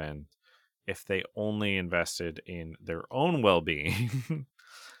otherwise spend if they only invested in their own well-being.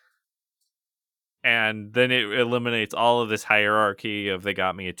 And then it eliminates all of this hierarchy of, they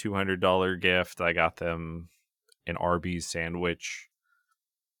got me a $200 gift, I got them an Arby's sandwich,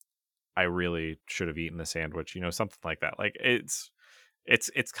 I really should have eaten the sandwich, something like that. Like, it's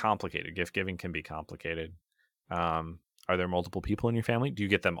complicated. Gift giving can be complicated. Are there multiple people in your family? Do you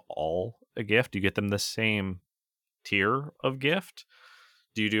get them all a gift? Do you get them the same tier of gift?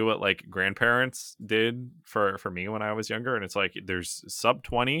 Do you do what like grandparents did for me when I was younger? And it's like, there's sub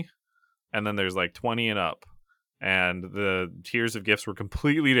 20 and then there's like 20 and up. And the tiers of gifts were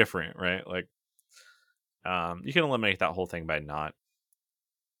completely different, right? Like, you can eliminate that whole thing by not.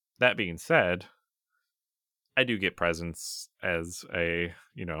 That being said, I do get presents as a,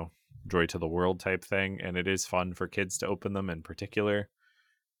 joy to the world type thing, and it is fun for kids to open them in particular.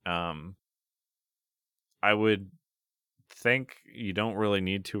 I would think you don't really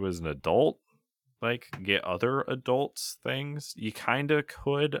need to, as an adult, like get other adults things. You kind of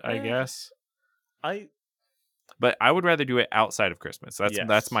could, I guess. But I would rather do it outside of Christmas.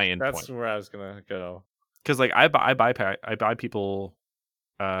 That's my end point. That's where I was gonna go. Because like I buy people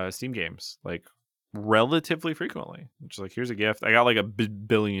Steam games like relatively frequently. It's like, here's a gift. I got like a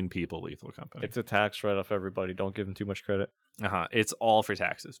billion people Lethal Company. It's a tax write off, everybody. Don't give them too much credit. It's all for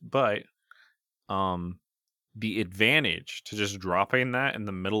taxes. But the advantage to just dropping that in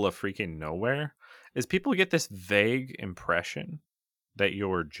the middle of freaking nowhere is people get this vague impression that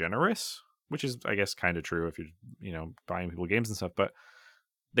you're generous, which is, I guess, kind of true if you're, buying people games and stuff, but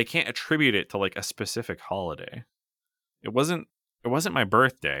they can't attribute it to like a specific holiday. It wasn't my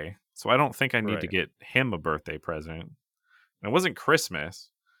birthday, so I don't think I need to get him a birthday present. And it wasn't Christmas,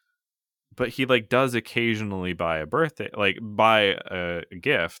 but he like does occasionally buy a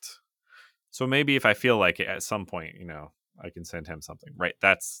gift. So maybe if I feel like it at some point, I can send him something. Right?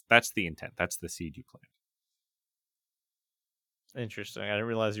 That's the intent. That's the seed you plant. Interesting. I didn't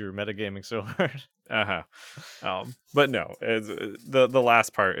realize you were metagaming so hard. But no, the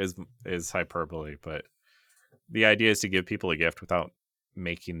last part is hyperbole. But the idea is to give people a gift without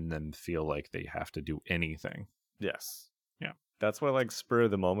making them feel like they have to do anything. Yes. Yeah. That's why, like, spur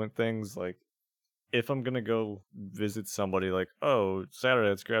of the moment things, like, if I'm gonna go visit somebody, like, oh, Saturday,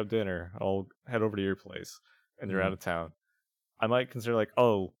 let's grab dinner, I'll head over to your place, and they're out of town, I might consider, like,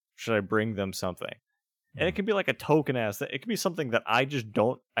 oh, should I bring them something? And it can be like a token ass. It could be something that I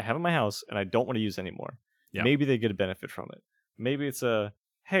have in my house and I don't want to use anymore. Yeah. Maybe they get a benefit from it. Maybe it's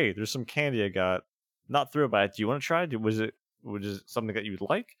hey, there's some candy I got not thrilled by it. Do you want to try? Was it something that you'd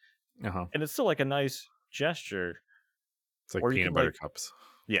like? Uh-huh. And it's still like a nice gesture. It's like Or you peanut can butter like, cups.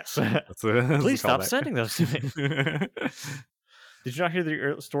 yes, That's a please stop callback. sending those to me. Did you not hear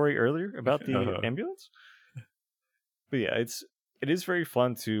the story earlier about the Uh-huh. ambulance? But yeah, it is very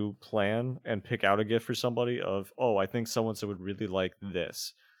fun to plan and pick out a gift for somebody of, oh, I think someone so would really like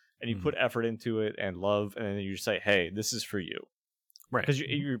this. And you Mhm. put effort into it and love, and then you say, hey, this is for you. Right. Because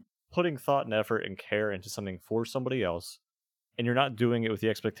you're putting thought and effort and care into something for somebody else, and you're not doing it with the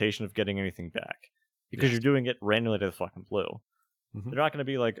expectation of getting anything back. Because Yes. you're doing it randomly to the fucking blue. Mhm. They're not going to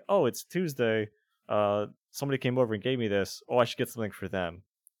be like, oh, it's Tuesday. Somebody came over and gave me this. Oh, I should get something for them.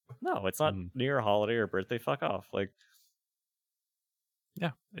 No, it's not Mhm. near a holiday or birthday. Fuck off. Like,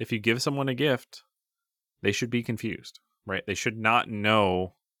 Yeah. If you give someone a gift, they should be confused, right? They should not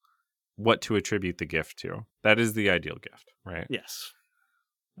know what to attribute the gift to. That is the ideal gift, right? yes.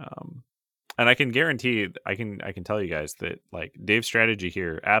 Um, and I can guarantee, I can tell you guys that like Dave's strategy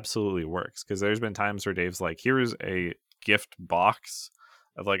here absolutely works, because there's been times where Dave's like, here's a gift box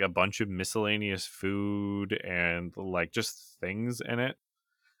of like a bunch of miscellaneous food and like just things in it.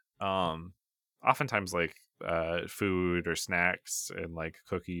 Oftentimes like food or snacks and like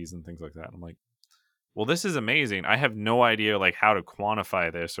cookies and things like that. I'm like, well, this is amazing. I have no idea like how to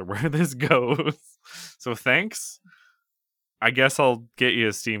quantify this or where this goes. So thanks. I guess I'll get you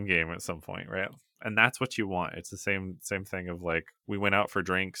a Steam game at some point, right? And that's what you want. It's the same thing of like, we went out for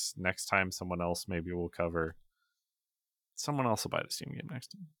drinks. Next time someone else maybe will cover. Someone else will buy the Steam game next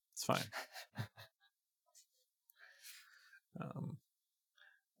time. It's fine. Um,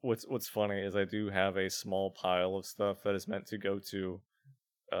 What's funny is I do have a small pile of stuff that is meant to go to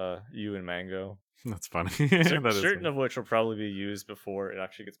you and Mango. that's funny. That is Certain funny. of which will probably be used before it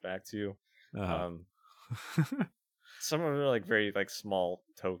actually gets back to you. Uh-huh. Some of them are like very like small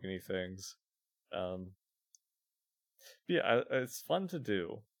tokeny things. But yeah, it's fun to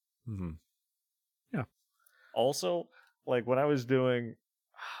do. Mhm. Yeah. Also, like when I was doing,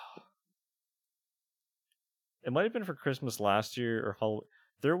 it might have been for Christmas last year or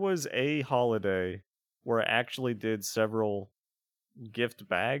there was a holiday where I actually did several gift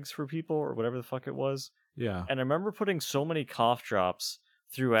bags for people or whatever the fuck it was. Yeah. And I remember putting so many cough drops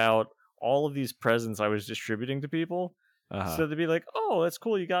throughout all of these presents I was distributing to people. Uh-huh. So they'd be like, "Oh, that's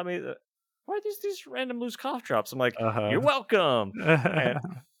cool. You got me. Why are these random loose cough drops?" I'm like, Uh-huh. "You're welcome." And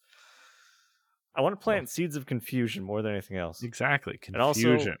I want to Well, plant seeds of confusion more than anything else, exactly. and also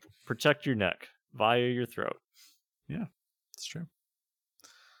Confusion. protect your neck via your throat. Yeah, it's true.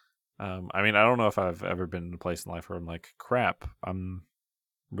 I mean, I don't know if I've ever been in a place in life where I'm like, crap, I'm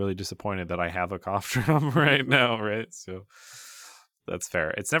really disappointed that I have a cough drop right now, right? So that's fair.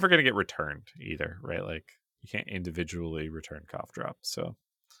 It's never going to get returned either, right? Like, you can't individually return cough drops. So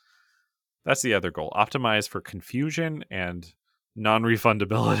that's the other goal. Optimize for confusion and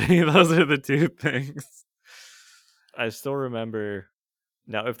non-refundability. Those are the two things. I still remember.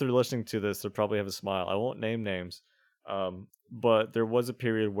 Now, if they're listening to this, they'll probably have a smile. I won't name names, but there was a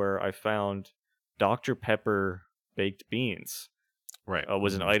period where I found Dr. Pepper baked beans Right.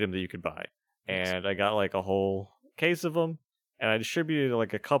 was an Mhm. item that you could buy, Yes. and I got like a whole case of them, and I distributed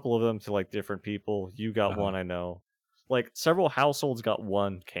like a couple of them to like different people. You got Uh-huh. one, I know. Like several households got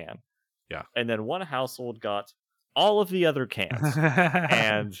one can, Yeah. and then one household got all of the other cans,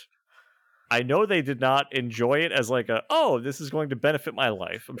 and I know they did not enjoy it as like a, oh, this is going to benefit my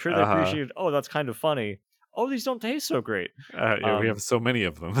life. I'm sure they Uh-huh. appreciated, oh, that's kind of funny. Oh, these don't taste so great. Yeah, we have so many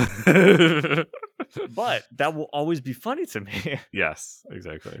of them. But that will always be funny to me, Yes,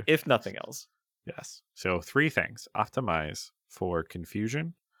 exactly. if nothing else. Yes. So 3 things. Optimize for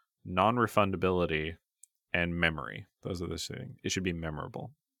confusion, non-refundability, and memory. Those are the things. It should be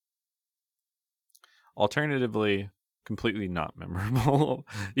memorable. Alternatively, completely not memorable.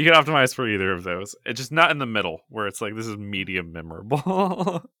 You can optimize for either of those. It's just not in the middle where it's like, this is medium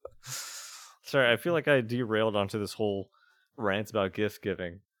memorable. Sorry, I feel like I derailed onto this whole rant about gift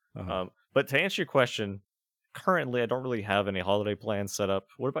giving. Uh-huh. But to answer your question, currently I don't really have any holiday plans set up.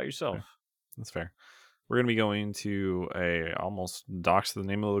 What about Okay, yourself? that's fair. We're gonna be going to a almost dox the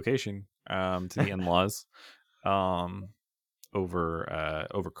name of the location, to the in-laws, um,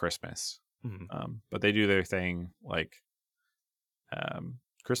 over Christmas. Mhm. But they do their thing like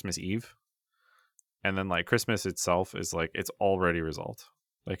Christmas Eve, and then like Christmas itself is like, it's already resolved.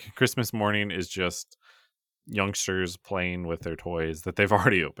 Like Christmas morning is just youngsters playing with their toys that they've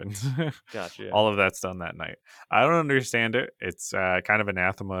already opened. Gotcha. Yeah. All of that's done that night. I don't understand it. It's kind of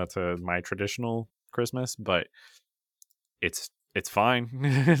anathema to my traditional Christmas, but it's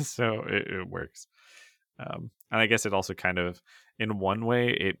fine. So it works. And I guess it also kind of, in one way,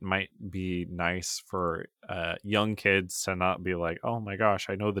 it might be nice for young kids to not be like, oh my gosh,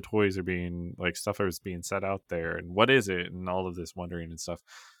 I know the toys are being like stuff is being set out there, and what is it, and all of this wondering and stuff.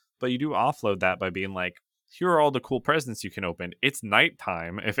 But you do offload that by being like, here are all the cool presents you can open. It's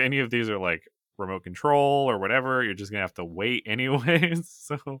nighttime. If any of these are like remote control or whatever, you're just gonna have to wait anyways.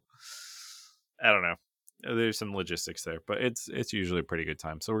 So I don't know. There's some logistics there, but it's usually a pretty good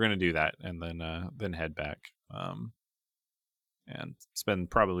time. So we're gonna do that and then head back and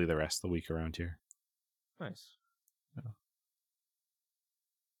spend probably the rest of the week around here. Nice. Yeah.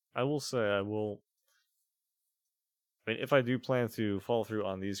 I will say I will. I mean, if I do plan to follow through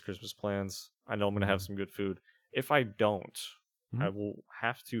on these Christmas plans, I know I'm going to have some good food. If I don't, I will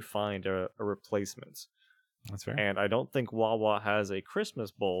have to find a replacement. That's fair. And I don't think Wawa has a Christmas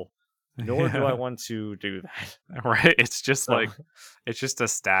bowl, nor do I want to do that. Right? It's just like, it's just a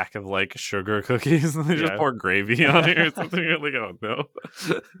stack of like sugar cookies and they just Yeah. pour gravy on it or something. You're like, oh no.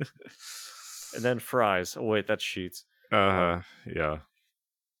 And then fries. Oh, wait, that's sheets. Yeah.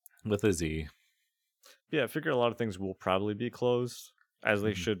 With a Z. Yeah, I figure a lot of things will probably be closed, as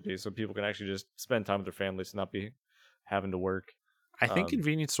they should be, so people can actually just spend time with their families and not be having to work. I think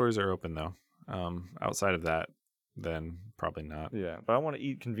convenience stores are open though. Outside of that, then probably not. Yeah, but I want to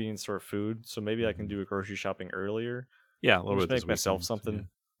eat convenience store food, so maybe I can do a grocery shopping earlier. Yeah, a little just bit. make myself something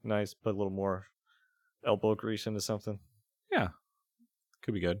nice, put a little more elbow grease into something. Yeah,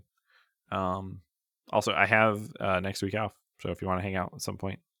 could be good. Also, I have next week off, so if you want to hang out at some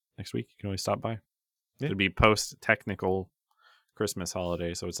point next week, you can always stop by. Yeah. It'd be post technical Christmas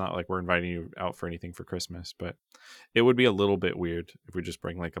holiday, so it's not like we're inviting you out for anything for Christmas, but it would be a little bit weird if we just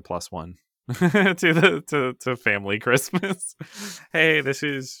bring like a +1 to family Christmas. Hey, this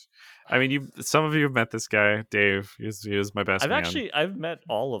is, I mean, some of you have met this guy, Dave. He is my best man. I've met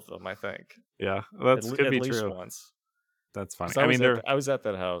all of them, I think. Yeah, that's could be true. At least once. That's funny. I was at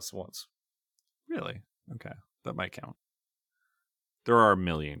that house once. Really? Okay, that might count. There are a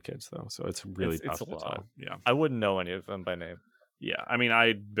million kids though, so it's really tough to tell. Yeah, I wouldn't know any of them by name. Yeah, I mean,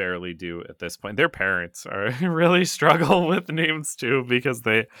 I barely do at this point. Their parents are really struggle with names too because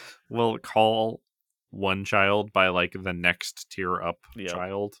they will call one child by like the next tier up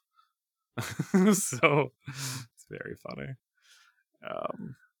child. So it's very funny.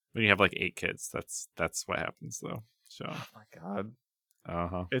 When you have like 8 kids, that's what happens though. So, oh my god,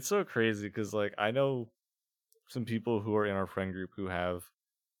 it's so crazy because like I know some people who are in our friend group who have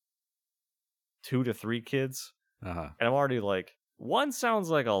 2 to 3 kids, and I'm already like, 1 sounds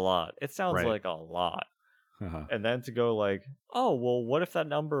like a lot. It sounds like a lot. And then to go like, oh, well, what if that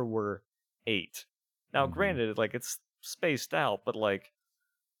number were 8? Now, granted, like it's spaced out, but like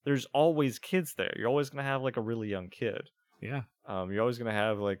there's always kids there. You're always going to have like a really young kid. Yeah. You're always going to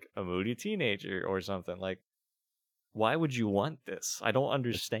have like a moody teenager or something. Like, why would you want this? I don't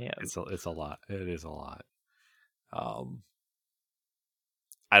understand. It's a lot. It is a lot. I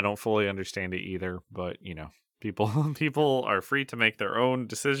don't fully understand it either, but you know, people are free to make their own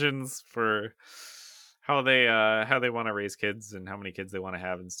decisions for how they want to raise kids and how many kids they want to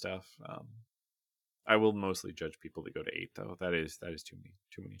have and stuff. I will mostly judge people that go to 8 though. That is too many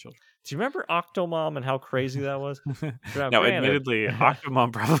children. Do you remember Octomom and how crazy that was? Now, admittedly,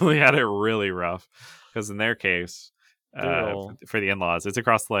 Octomom probably had it really rough because in their case, for the in-laws, it's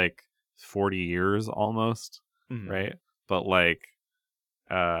across like 40 years almost, right? But like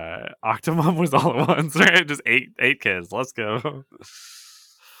Octomom was all at once, right? Just eight kids. Let's go.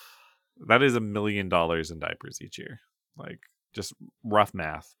 That is $1 million in diapers each year. Like just rough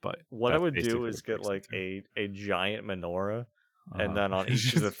math, but what I would do is get like a giant menorah, and then on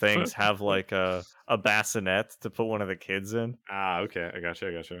each of the things have like a bassinet to put one of the kids in. Okay, I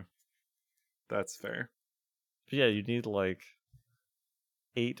gotcha. That's fair. But yeah, you need like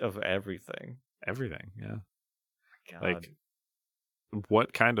 8 of everything. Everything, yeah. God. Like,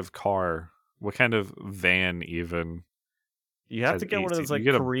 what kind of car? What kind of van even? You have to get one of those like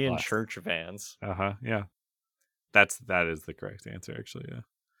Korean church vans. Yeah. That is the correct answer, actually. Yeah.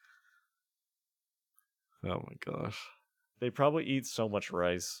 Oh my gosh. They probably eat so much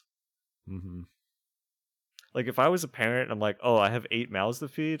rice. Like if I was a parent, I'm like, oh, I have 8 mouths to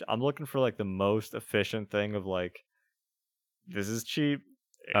feed. I'm looking for like the most efficient thing of like, this is cheap.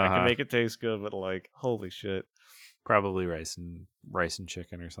 I can make it taste good, but like, holy shit. Probably rice and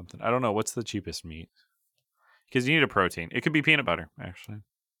chicken or something. I don't know. What's the cheapest meat? Because you need a protein. It could be peanut butter, actually.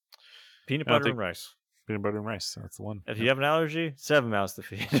 Peanut butter and rice. Peanut butter and rice. That's the one. If you have an allergy, 7 mouths to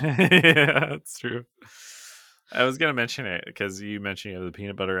feed. Yeah, that's true. I was gonna mention it because you mentioned you have the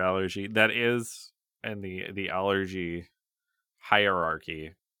peanut butter allergy. That is, and the allergy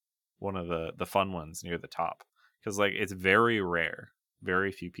hierarchy one of the fun ones near the top, because like it's very rare.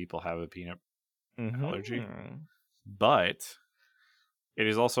 Very few people have a peanut allergy, but it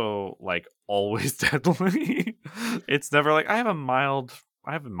is also like always deadly. It's never like I have a mild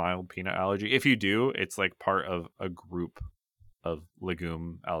peanut allergy. If you do, it's like part of a group of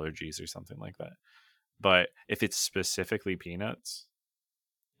legume allergies or something like that. But if it's specifically peanuts,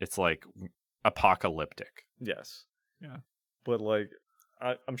 it's like apocalyptic. Yes. Yeah. But like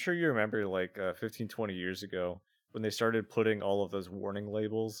I'm sure you remember like 15, 20 years ago when they started putting all of those warning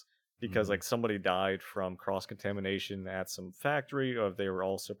labels because like somebody died from cross contamination at some factory, or they were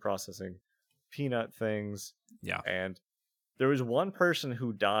also processing peanut things. Yeah. And there was one person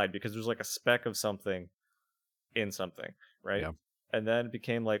who died because there was like a speck of something in something, right? Yeah. And then it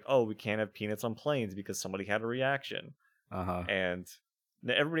became like, oh, we can't have peanuts on planes because somebody had a reaction. And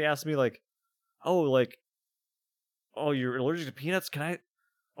everybody asked me like, oh, you're allergic to peanuts? Can I?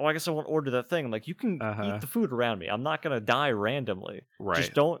 Oh, I guess I won't order that thing. I'm like, you can eat the food around me. I'm not gonna die randomly. Right.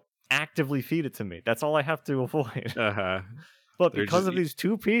 Just don't actively feed it to me. That's all I have to avoid. But They're because of these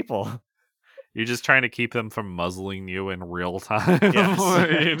two people, you're just trying to keep them from muzzling you in real time.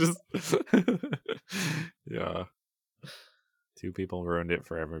 Yes. Yeah. Two people ruined it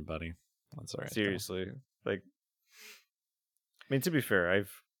for everybody. That's all right. Seriously. Like, I mean, to be fair,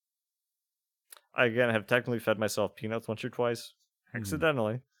 I again have technically fed myself peanuts once or twice,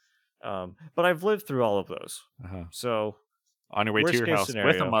 accidentally. But I've lived through all of those. So on your way to your house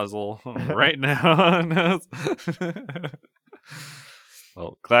scenario. with a muzzle right now.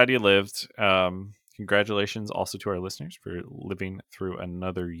 Well, glad you lived. Congratulations also to our listeners for living through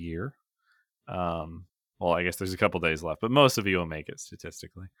another year. Well, I guess there's a couple days left, but most of you will make it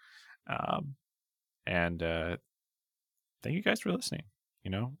statistically. And thank you guys for listening.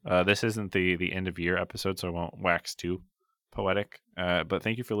 This isn't the end of year episode, so I won't wax too poetic. But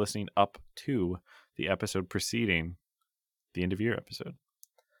thank you for listening up to the episode preceding the end of year episode.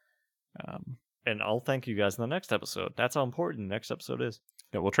 And I'll thank you guys in the next episode. That's how important the next episode is.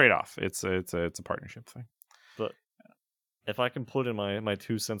 Yeah, we'll trade off. It's a partnership thing. But if I can put in my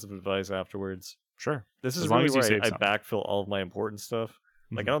 2 cents of advice afterwards, sure. This is really where I backfill all of my important stuff.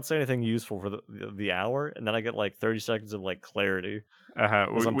 Like I don't say anything useful for the hour, and then I get like 30 seconds of like clarity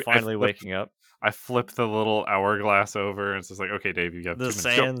because I'm finally waking up. I flip the little hourglass over, and it's just like, okay, Dave, you got the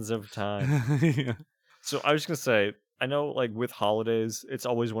sands of time. Yeah. So I was gonna say, I know like with holidays, it's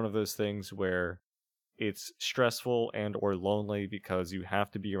always one of those things where it's stressful and or lonely because you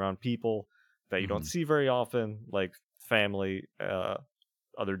have to be around people that you don't see very often, like family,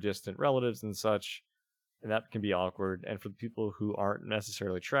 other distant relatives and such, and that can be awkward. And for the people who aren't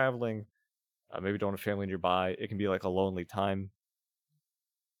necessarily traveling, maybe don't have family nearby, it can be like a lonely time.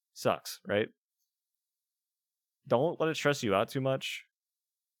 Sucks, right? Don't let it stress you out too much.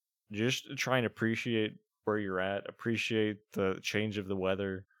 Just try and appreciate where you're at, appreciate the change of the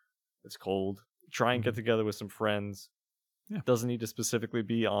weather. It's cold. Try and get together with some friends. Yeah. Doesn't need to specifically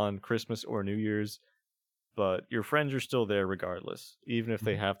be on Christmas or New Year's, but your friends are still there regardless, even if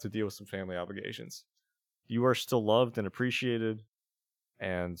they have to deal with some family obligations. You are still loved and appreciated,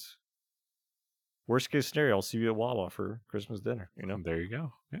 and worst case scenario, I'll see you at Wawa for Christmas dinner. There you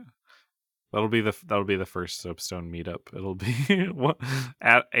go. Yeah, that'll be the first Soapstone meetup. It'll be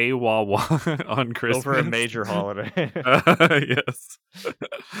at a Wawa on Christmas over a major holiday. Yes,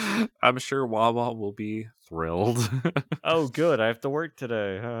 I'm sure Wawa will be thrilled. Oh, good! I have to work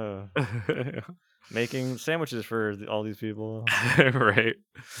today. Making sandwiches for all these people. Right.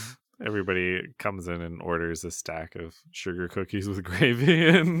 Everybody comes in and orders a stack of sugar cookies with gravy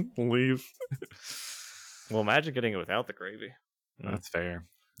and leave. Well, imagine getting it without the gravy. That's fair.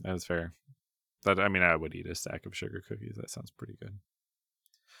 That's fair. I would eat a stack of sugar cookies. That sounds pretty good.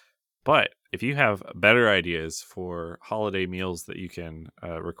 But if you have better ideas for holiday meals that you can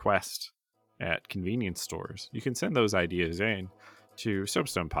request at convenience stores, you can send those ideas in to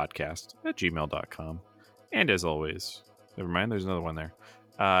soapstonepodcast@gmail.com. And as always, never mind, there's another one there.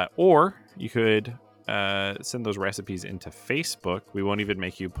 Or you could send those recipes into Facebook. We won't even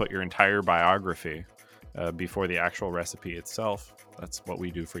make you put your entire biography before the actual recipe itself. That's what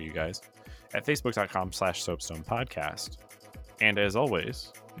we do for you guys at facebook.com/soapstonepodcast. And as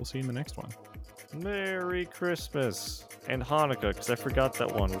always, we'll see you in the next one. Merry Christmas and Hanukkah, because I forgot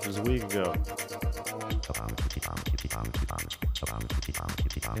that one, which was a week ago.